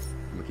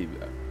 I'm gonna keep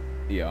it.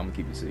 Yeah, I'm gonna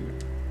keep it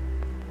secret.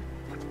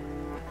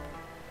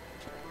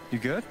 You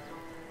good?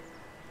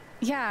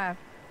 Yeah,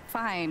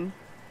 fine.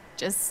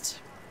 Just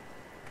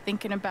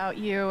thinking about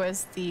you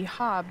as the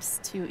Hobbs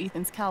to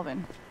Ethan's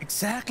Calvin.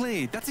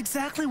 Exactly. That's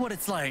exactly what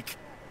it's like.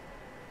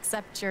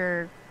 Except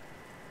you're,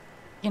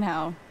 you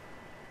know,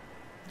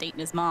 dating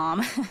his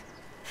mom.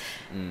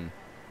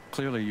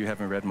 Clearly, you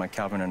haven't read my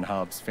Calvin and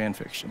Hobbes fan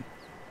fiction.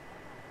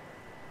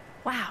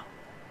 Wow.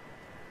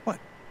 What?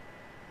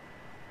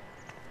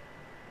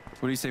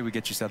 What do you say we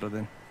get you settled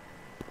in?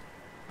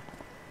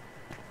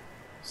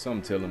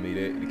 Something telling me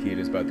that the kid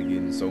is about to get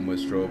in so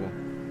much trouble.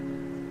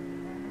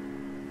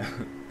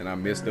 And I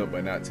messed up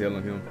by not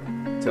telling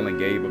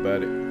Gabe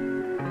about it.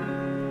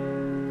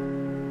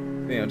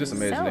 Damn, just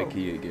imagine So, that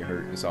kid get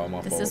hurt. It's all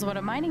my This fault. is what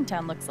a mining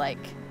town looks like.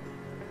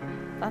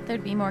 Thought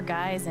there'd be more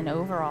guys in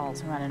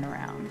overalls running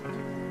around.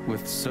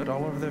 With soot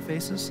all over their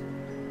faces?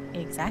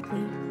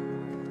 Exactly.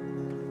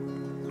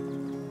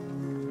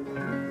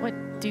 What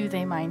do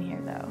they mine here,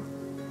 though?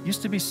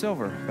 Used to be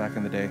silver back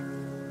in the day.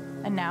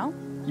 And now?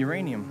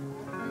 Uranium.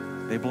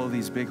 They blow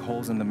these big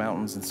holes in the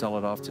mountains and sell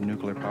it off to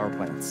nuclear power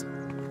plants.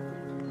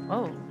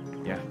 Whoa.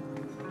 Yeah.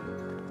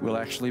 We'll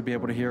actually be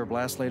able to hear a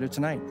blast later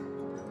tonight.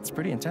 It's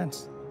pretty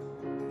intense.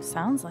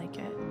 Sounds like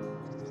it.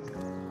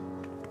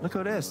 Look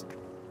who it is.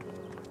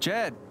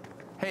 Jed.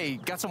 Hey,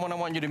 got someone I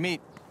want you to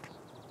meet.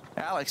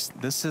 Alex,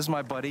 this is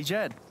my buddy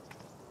Jed.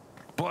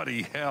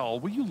 Buddy hell,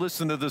 will you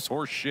listen to this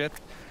horse shit?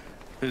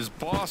 His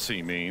boss,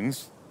 he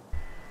means.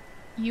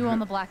 You own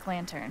the Black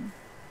Lantern.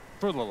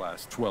 For the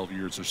last 12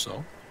 years or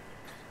so.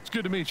 It's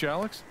good to meet you,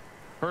 Alex.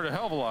 Heard a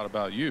hell of a lot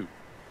about you.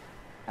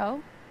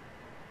 Oh?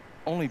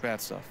 Only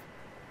bad stuff.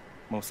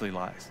 Mostly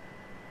lies.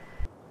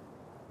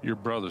 Your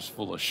brother's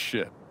full of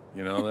shit.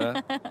 You know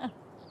that?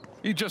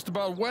 He just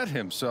about wet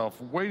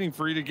himself waiting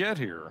for you to get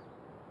here.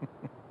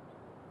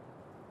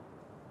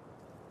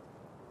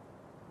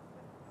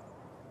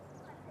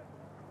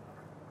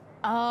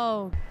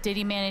 Oh, did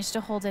he manage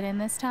to hold it in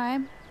this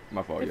time?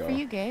 My fault, Good y'all. for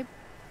you, Gabe.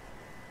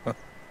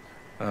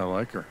 I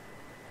like her.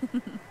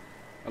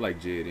 I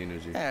like Jed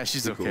energy. Yeah,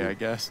 she's She okay, cool. I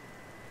guess.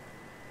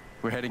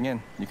 We're heading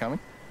in. You coming?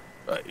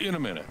 In a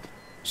minute.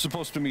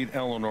 Supposed to meet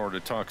Eleanor to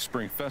talk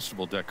spring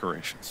festival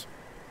decorations.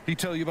 He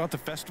tell you about the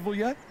festival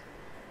yet?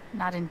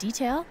 Not in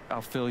detail.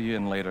 I'll fill you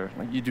in later.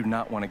 You do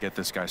not want to get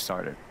this guy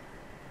started.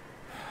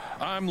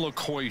 I'm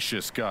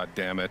loquacious,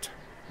 goddammit.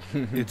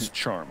 It's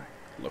charming.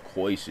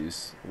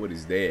 Loquacious. What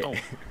is that? Oh,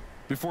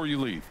 before you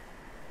leave,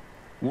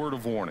 word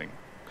of warning.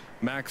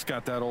 Max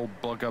got that old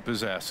bug up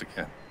his ass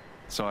again.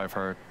 So I've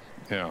heard.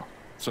 Yeah,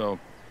 so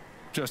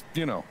just,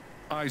 you know,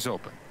 eyes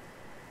open.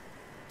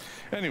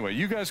 Anyway,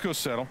 you guys go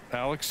settle.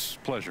 Alex,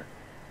 pleasure.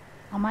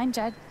 I'll mind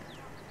Jed.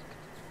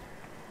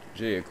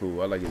 Jed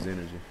cool. I like his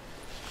energy.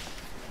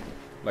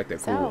 Like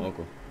that So- cool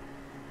uncle.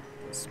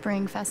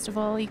 Spring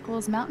festival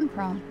equals mountain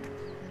prom.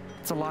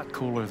 It's a lot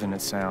cooler than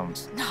it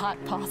sounds.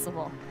 Not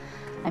possible.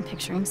 I'm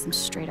picturing some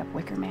straight up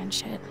Wicker Man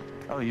shit.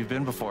 Oh, you've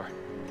been before.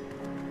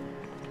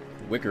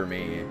 Wicker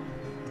Man.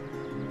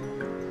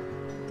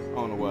 I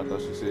don't know why I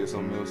thought she said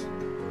something else.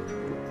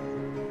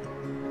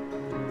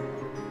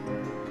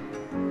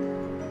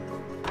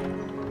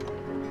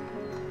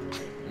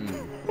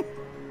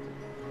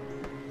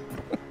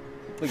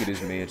 Look at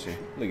this mansion.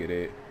 Look at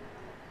that.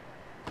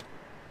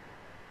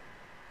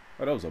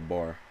 Oh, that was a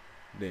bar.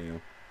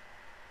 Damn.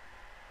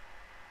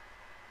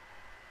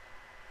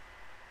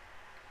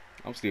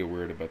 I'm still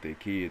worried about that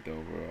kid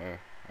though, bro.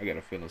 I got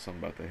a feeling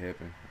something about to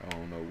happen. I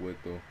don't know what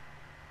though.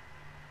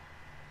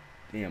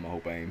 Damn, I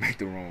hope I ain't make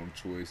the wrong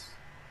choice.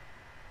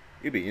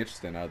 It'd be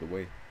interesting either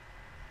way.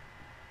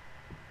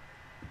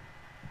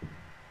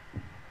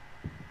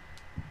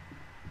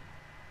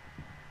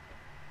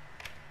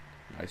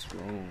 Nice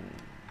room.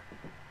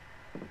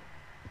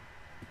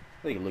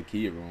 Like a little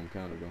kid room,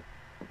 kind of though.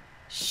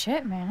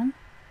 Shit, man.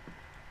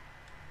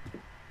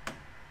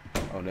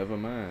 Oh, never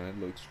mind.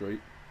 It looks straight.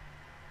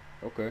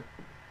 Okay.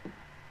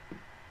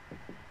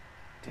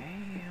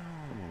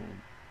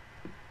 Damn.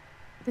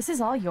 This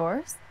is all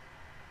yours?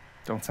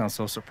 Don't sound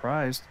so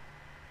surprised.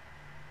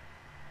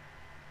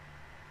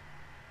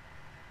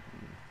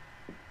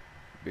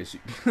 Best you,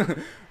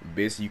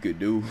 best you could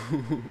do.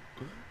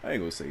 I ain't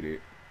gonna say that.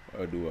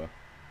 Or do I? I'm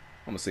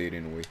gonna say it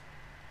anyway.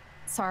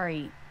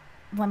 Sorry.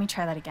 Let me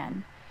try that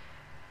again.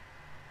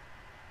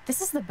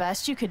 This is the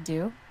best you could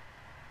do?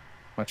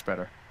 Much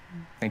better.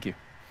 Thank you.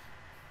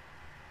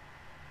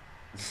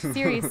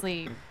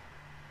 Seriously.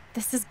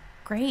 This is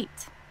great.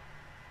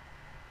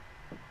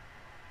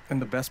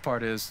 And the best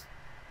part is,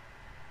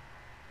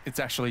 it's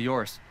actually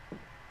yours.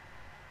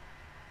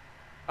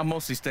 I'm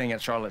mostly staying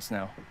at Charlotte's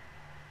now.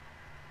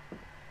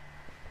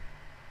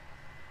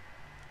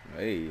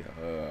 Hey,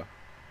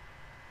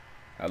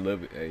 I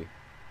love it. Hey,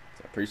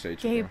 I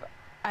appreciate you, Gabe, bro.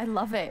 I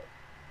love it.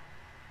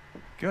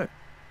 Good.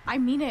 I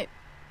mean it.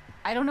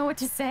 I don't know what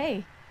to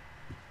say.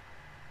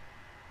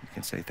 You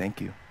can say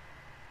thank you.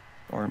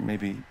 Or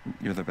maybe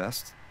you're the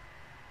best.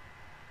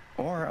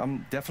 Or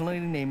I'm definitely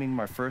naming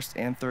my first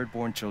and third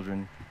born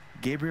children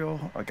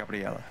Gabriel or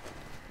Gabriela.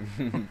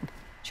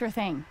 Sure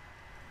thing.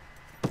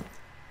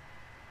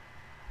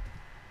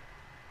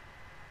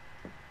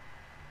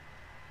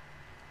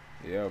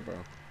 Yeah, bro.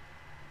 What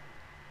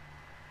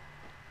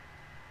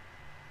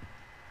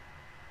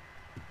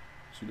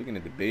you looking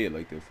at the bed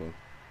like that for?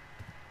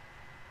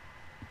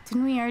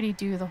 Didn't we already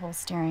do the whole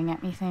staring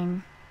at me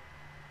thing?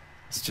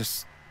 It's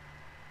just,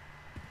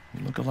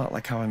 you look a lot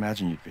like how I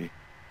imagined you'd be.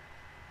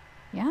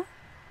 Yeah?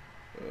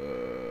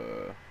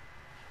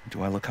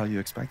 Do I look how you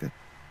expected?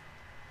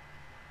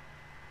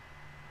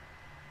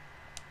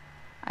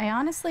 I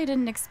honestly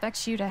didn't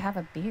expect you to have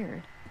a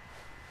beard.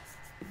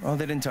 Oh,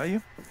 they didn't tell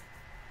you?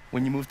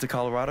 When you move to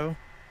Colorado,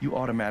 you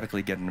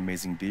automatically get an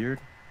amazing beard,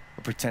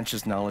 a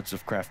pretentious knowledge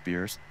of craft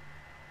beers,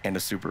 and a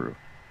Subaru.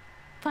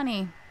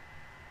 Funny.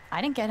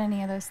 I didn't get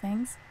any of those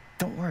things.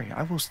 Don't worry,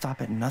 I will stop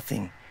at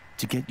nothing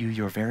to get you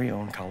your very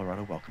own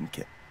Colorado welcome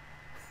kit.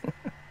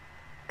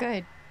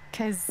 Good,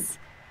 because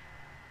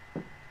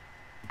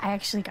I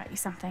actually got you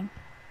something.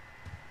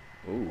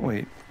 Ooh.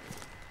 Wait,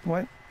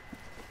 what?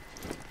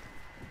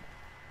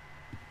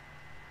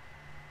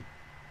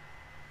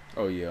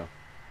 Oh, yeah.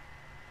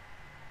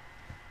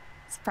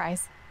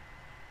 Surprise.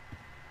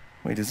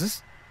 Wait, is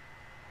this?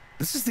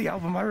 This is the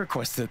album I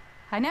requested.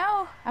 I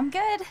know, I'm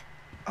good.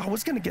 I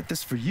was gonna get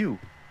this for you.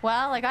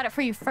 Well, I got it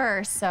for you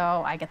first,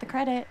 so I get the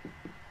credit.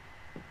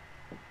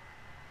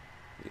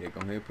 Yeah,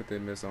 go ahead and put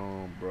that mess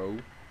on, bro.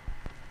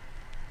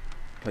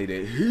 Play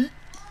that heat.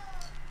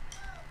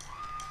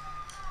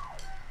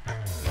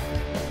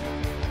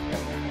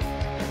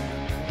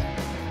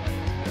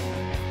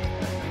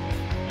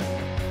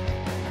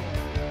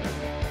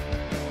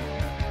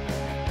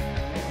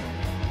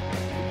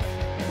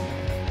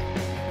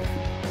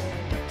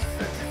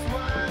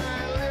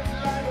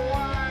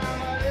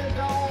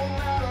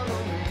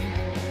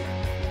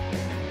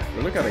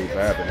 Look how they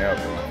vibing out,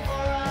 bro.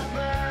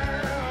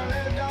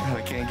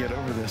 I can't get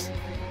over this.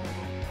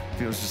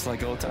 Feels just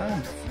like old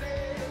times.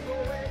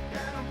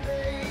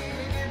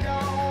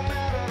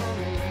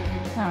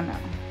 Oh no.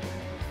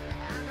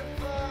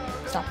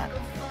 Stop that.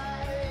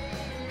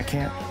 I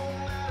can't.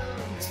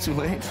 It's too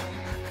late.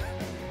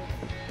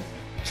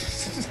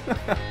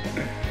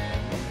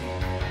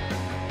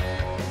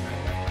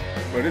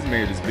 Bro, this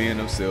man just being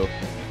himself.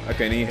 I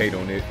can't even hate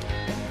on it.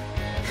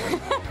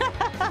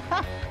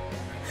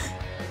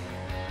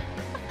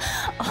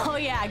 Oh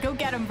yeah, go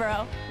get him,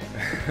 bro.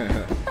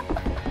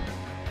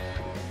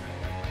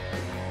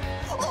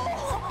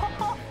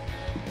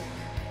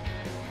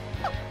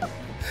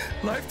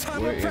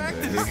 Lifetime What of in the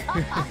practice.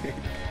 heck?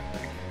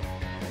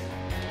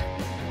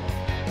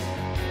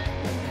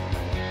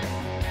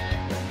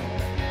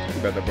 You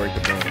about to break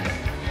the bone.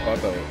 Oh, I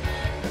thought.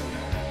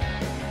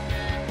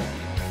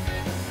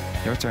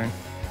 Your turn.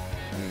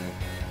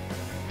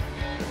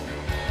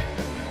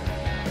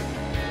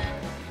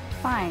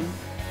 Fine.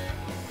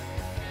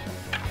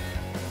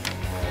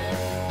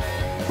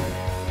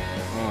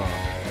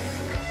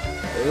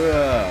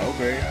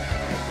 Okay.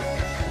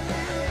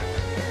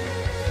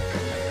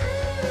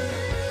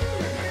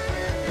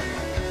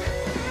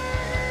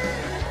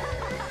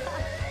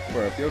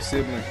 Bro, if your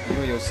sibling, you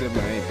and your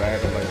sibling ain't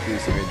vibing like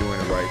this, you ain't doing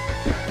it right.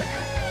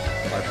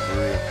 Like for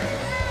real.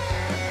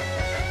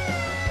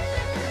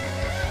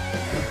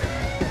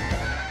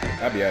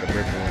 I'll be out of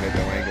breath doing that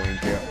though, I ain't gonna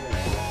even care.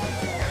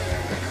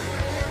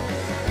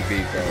 You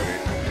beat all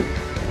that.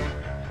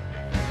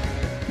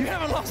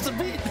 across the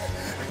beat.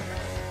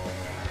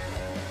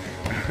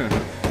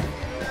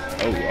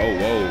 Oh,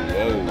 whoa.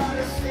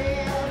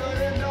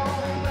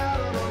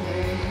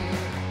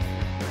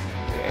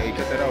 Hey,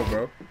 cut that out,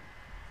 bro.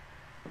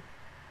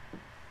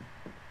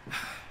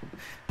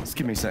 Just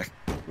give me a sec.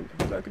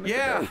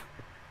 Yeah.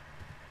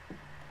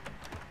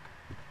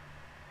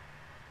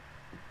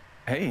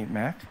 Hey,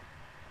 Mac.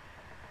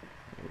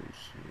 Oh,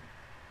 shit.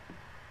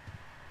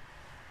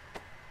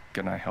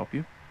 Can I help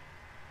you?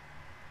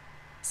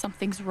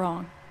 Something's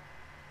wrong.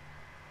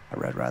 I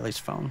read Riley's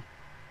phone.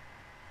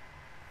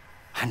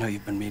 I know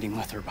you've been meeting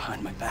with her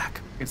behind my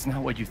back. It's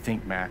not what you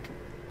think, Mac.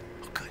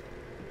 Oh, good.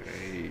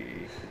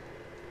 Hey.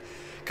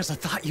 Because I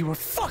thought you were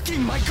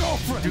fucking my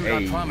girlfriend. Dude,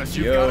 Hey, I promise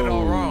you got it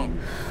all wrong.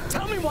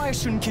 Tell me why I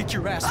shouldn't kick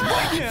your ass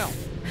right now.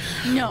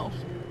 No,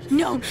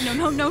 not here.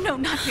 No,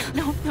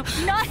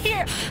 not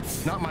here.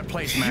 Not my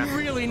place, Mac. You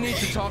really need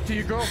to talk to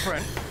your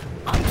girlfriend.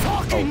 I'm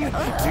talking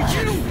to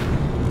you.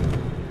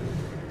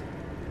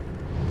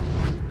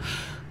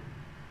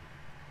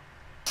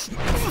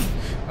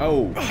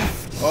 Oh.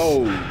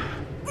 No!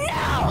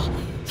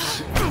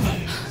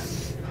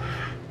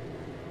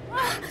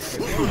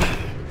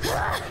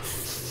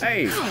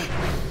 Hey.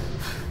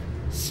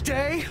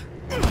 Stay.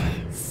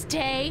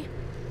 Stay.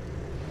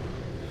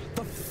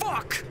 The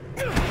fuck.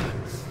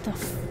 The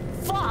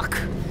fuck?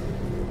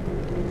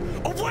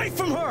 Away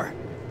from her.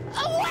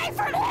 Away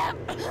from him!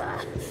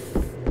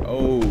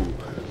 Oh.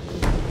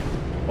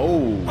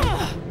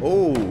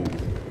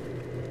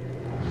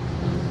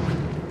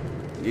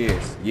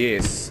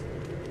 Yes.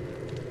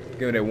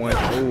 Give me that one.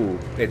 Oh,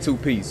 that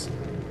two-piece.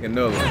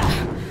 Another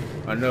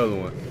one. Another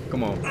one.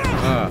 Come on.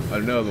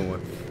 Another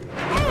one.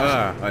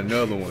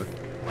 Another one.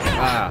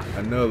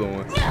 Another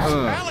one.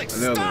 Alex,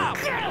 another stop!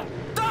 one.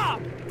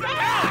 Stop!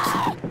 Alex!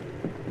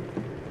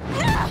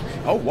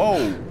 Oh,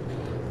 whoa.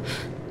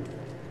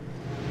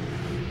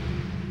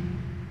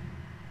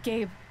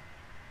 Gabe,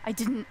 I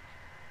didn't...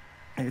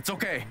 It's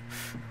okay.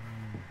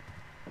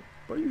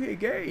 Bro, you hit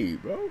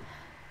Gabe, bro.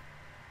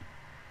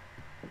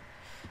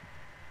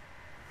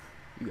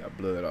 You got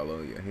blood all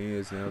over your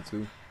hands now,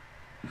 too.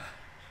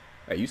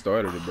 Hey, you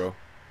started it, bro.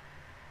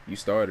 You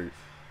started it.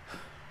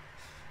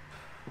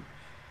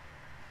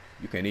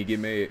 You can't even get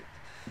mad.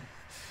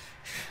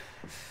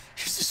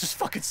 Your sister's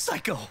fucking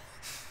psycho.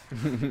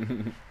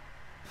 You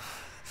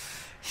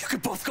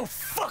could both go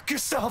fuck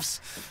yourselves.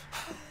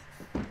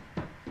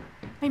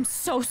 I'm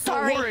so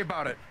sorry. Don't worry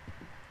about it.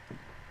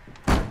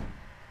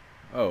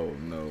 Oh,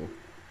 no.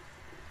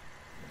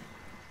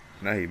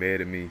 Now he mad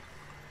at me.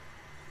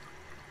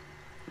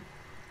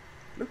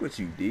 Look what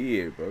you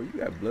did, bro. You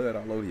got blood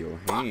all over your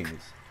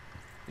hands.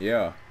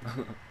 Yeah.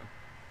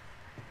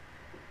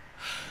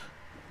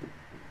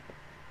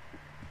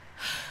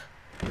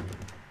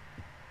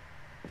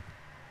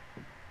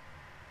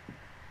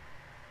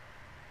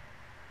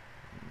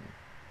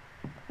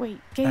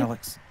 Wait, Gabe.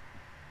 Alex.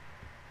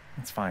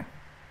 It's fine.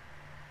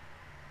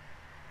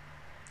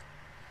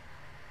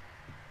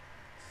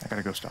 I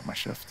gotta go start my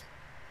shift.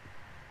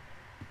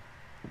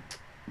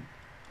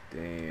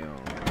 Damn.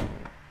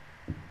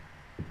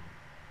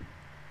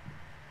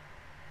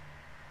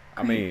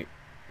 I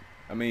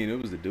mean,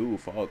 it was the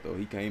dude's fault though.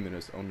 He came in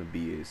us on the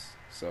BS,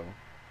 so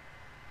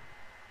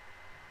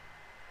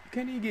you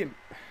can't even get.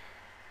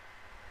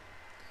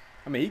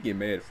 I mean, he get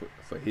mad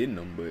for hitting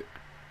him, but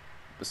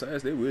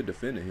besides, they were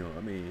defending him.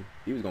 I mean,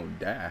 he was gonna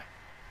die.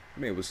 I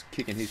mean, it was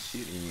kicking his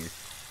shit in.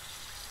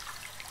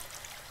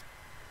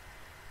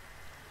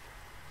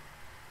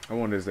 I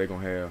wonder if they're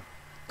gonna have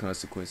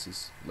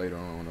consequences later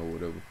on or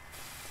whatever.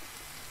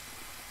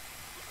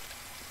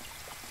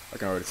 I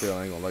can already tell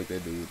I ain't gonna like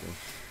that dude though.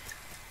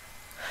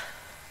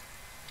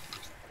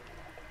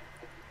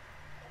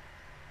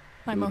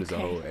 I'm dude is a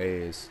okay. whole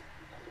ass.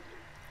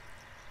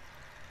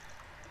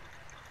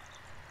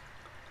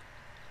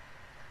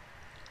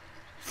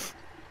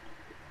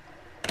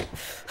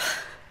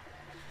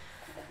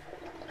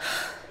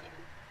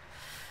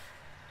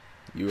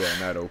 You are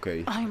not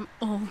okay. I'm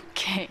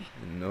okay.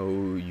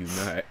 No, you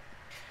not.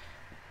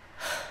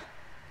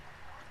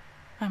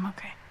 I'm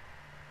okay.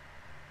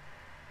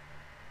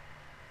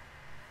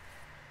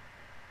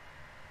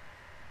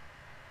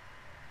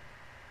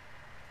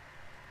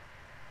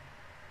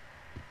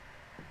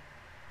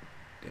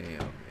 Damn,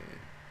 man.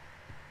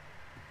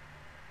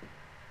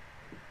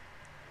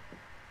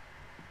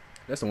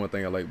 That's the one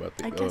thing I like about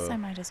the I guess I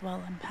might as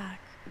well unpack.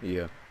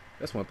 Yeah,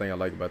 that's one thing I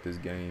like about this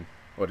game,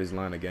 or this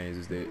line of games,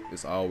 is that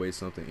it's always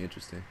something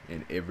interesting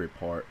in every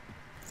part.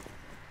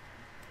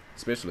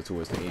 Especially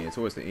towards the end.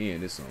 Towards the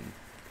end, there's some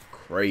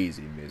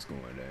crazy mess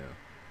going down.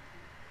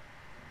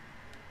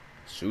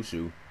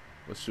 Shoo-shoo.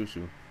 What's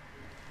shoo-shoo?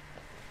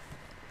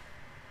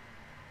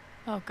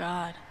 Oh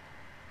God.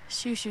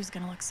 Shoo-shoo's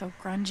gonna look so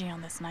grungy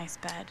on this nice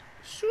bed.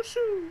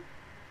 Shoo-shoo.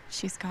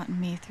 She's gotten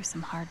me through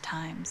some hard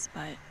times,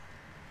 but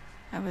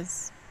I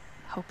was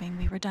hoping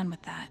we were done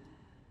with that.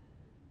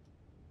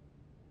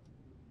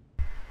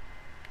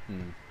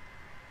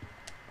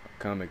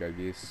 Comic, I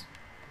guess.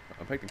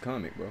 I'll pick the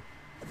comic, bro.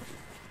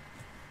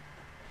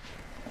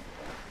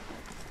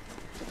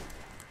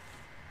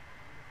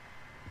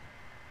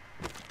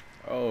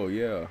 Oh,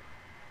 yeah.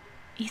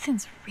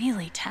 Ethan's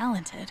really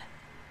talented.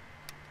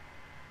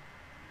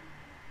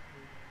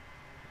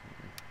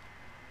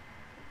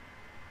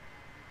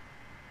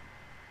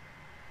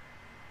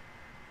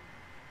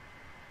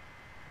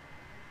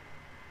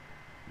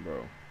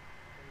 Bro.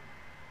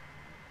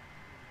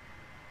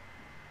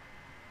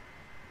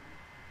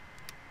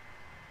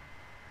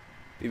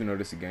 Even though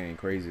this is a game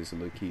crazy, it's a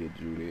little kid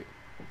drew that.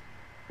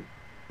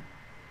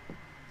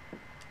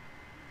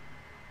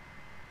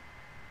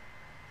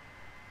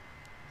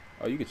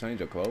 Oh, you can change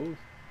your clothes?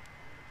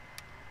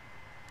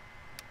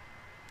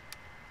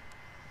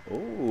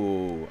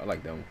 Oh, I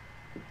like that one.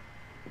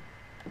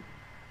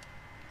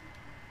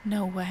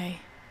 No way.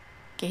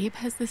 Gabe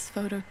has this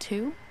photo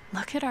too?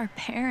 Look at our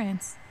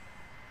parents.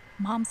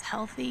 Mom's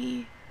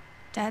healthy.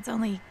 Dad's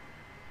only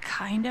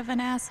kind of an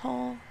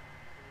asshole.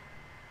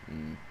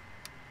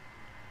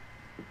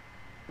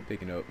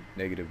 Picking up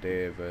negative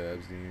dad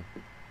vibes then.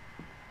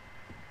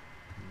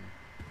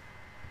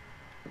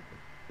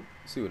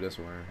 Let's see what that's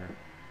around here.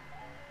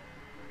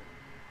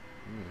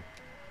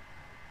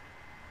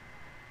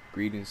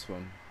 Greetings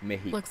from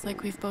Mexico. Looks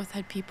like we've both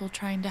had people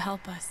trying to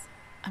help us.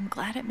 I'm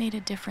glad it made a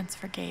difference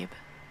for Gabe.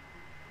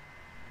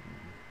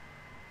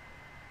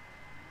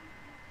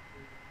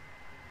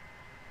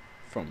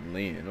 From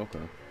Lynn, okay.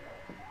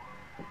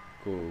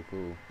 Cool,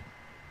 cool.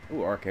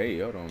 Ooh,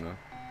 arcade, hold on now.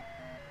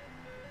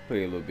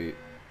 Play a little bit.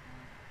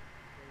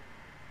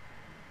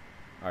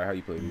 Alright, how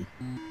you play this?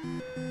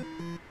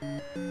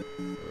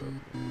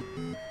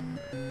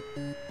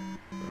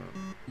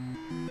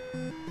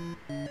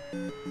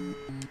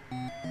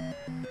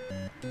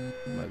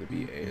 I'm about to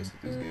be ass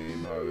at this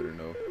game, I already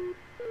know.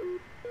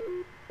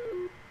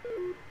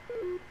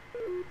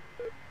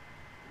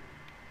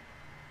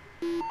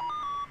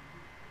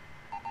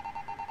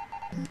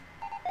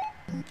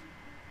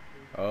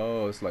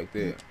 Oh, it's like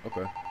that.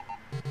 Okay.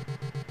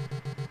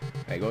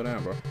 Hey, go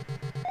down, bro.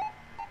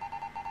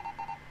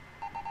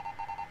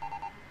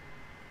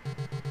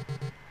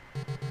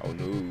 Oh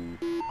no.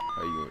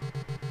 How you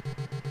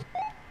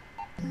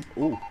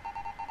going? Ooh.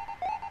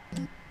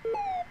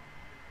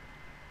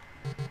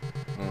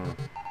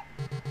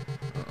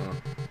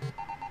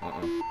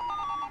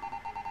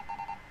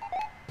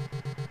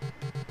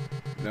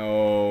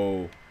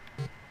 No.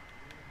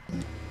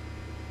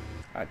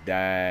 I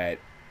died.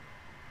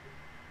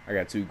 I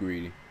got too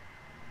greedy.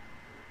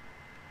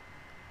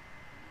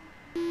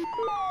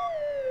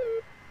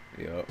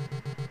 Yup.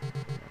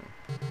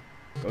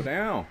 Go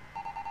down.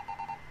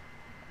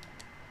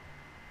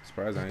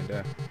 Surprised I ain't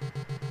die.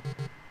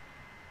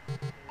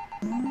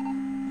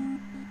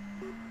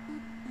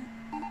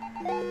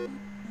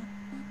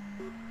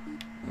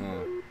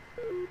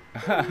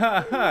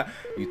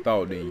 You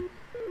thought, didn't you?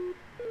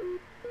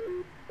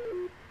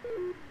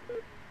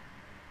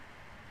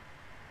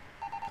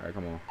 Alright,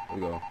 come on.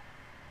 Let's go.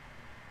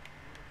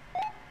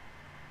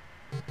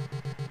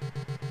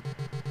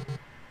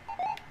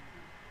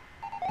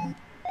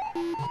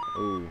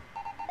 Ooh.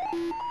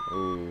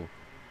 Ooh.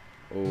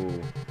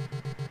 Ooh.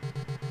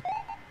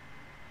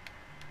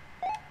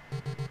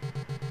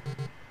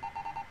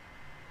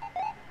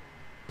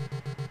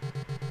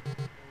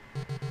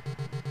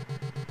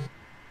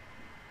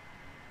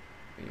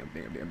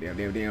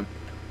 Damn.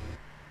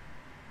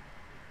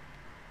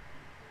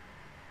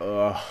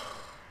 Ugh.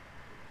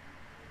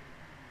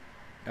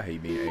 I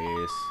hate being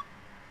ass.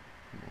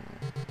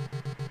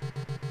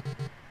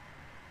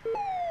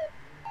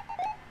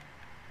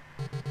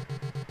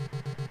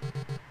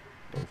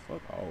 Go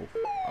fuck off.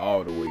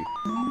 All the way.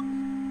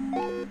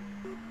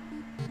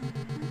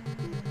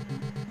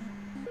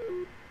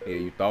 Yeah,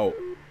 you thought.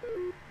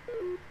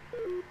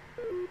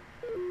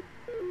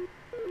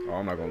 Oh,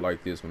 I'm not gonna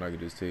like this one, I can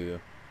just tell.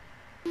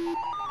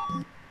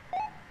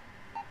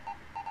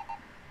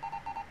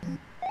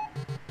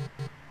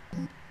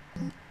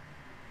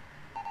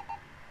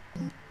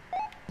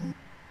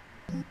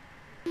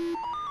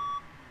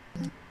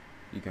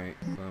 You can't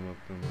climb up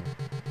them.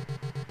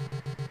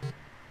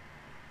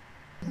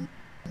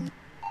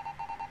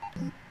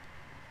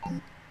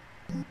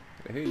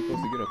 The hell you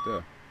supposed to get up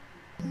there?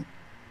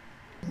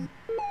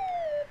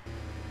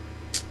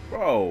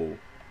 Bro!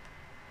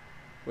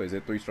 Wait, is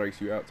that 3 strikes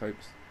you out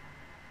types?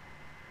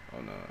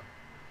 Oh no.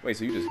 Wait,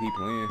 so you just keep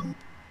playing?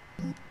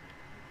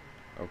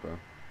 Okay.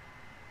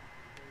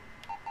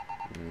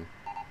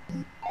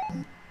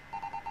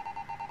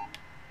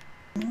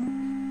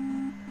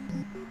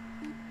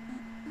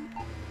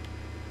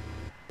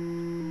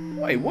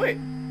 Wait, what?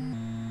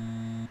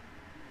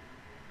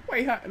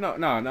 Wait, no,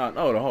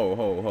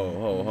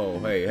 ho,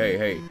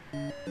 hey.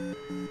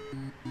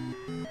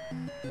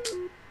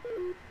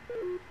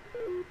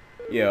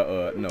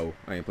 Yeah, no,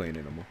 I ain't playing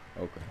it no more.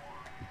 Okay.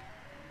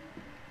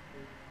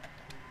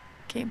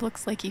 Gabe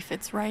looks like he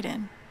fits right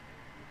in.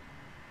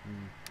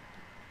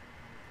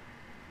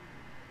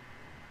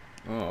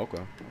 Oh,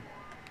 okay.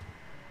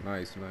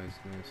 Nice.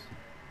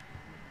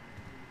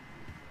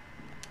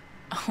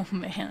 Oh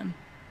man.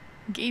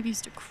 Gabe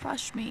used to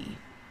crush me.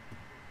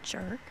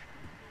 Jerk.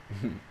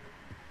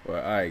 Well,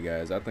 alright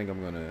guys, I think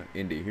I'm gonna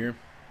end it here.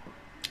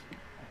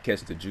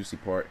 catch the juicy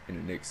part in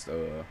the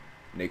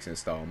next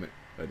installment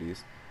of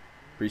this.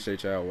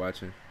 Appreciate y'all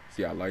watching. If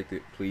y'all liked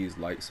it, please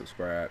like,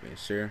 subscribe, and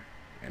share.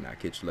 And I'll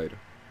catch you later.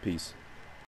 Peace.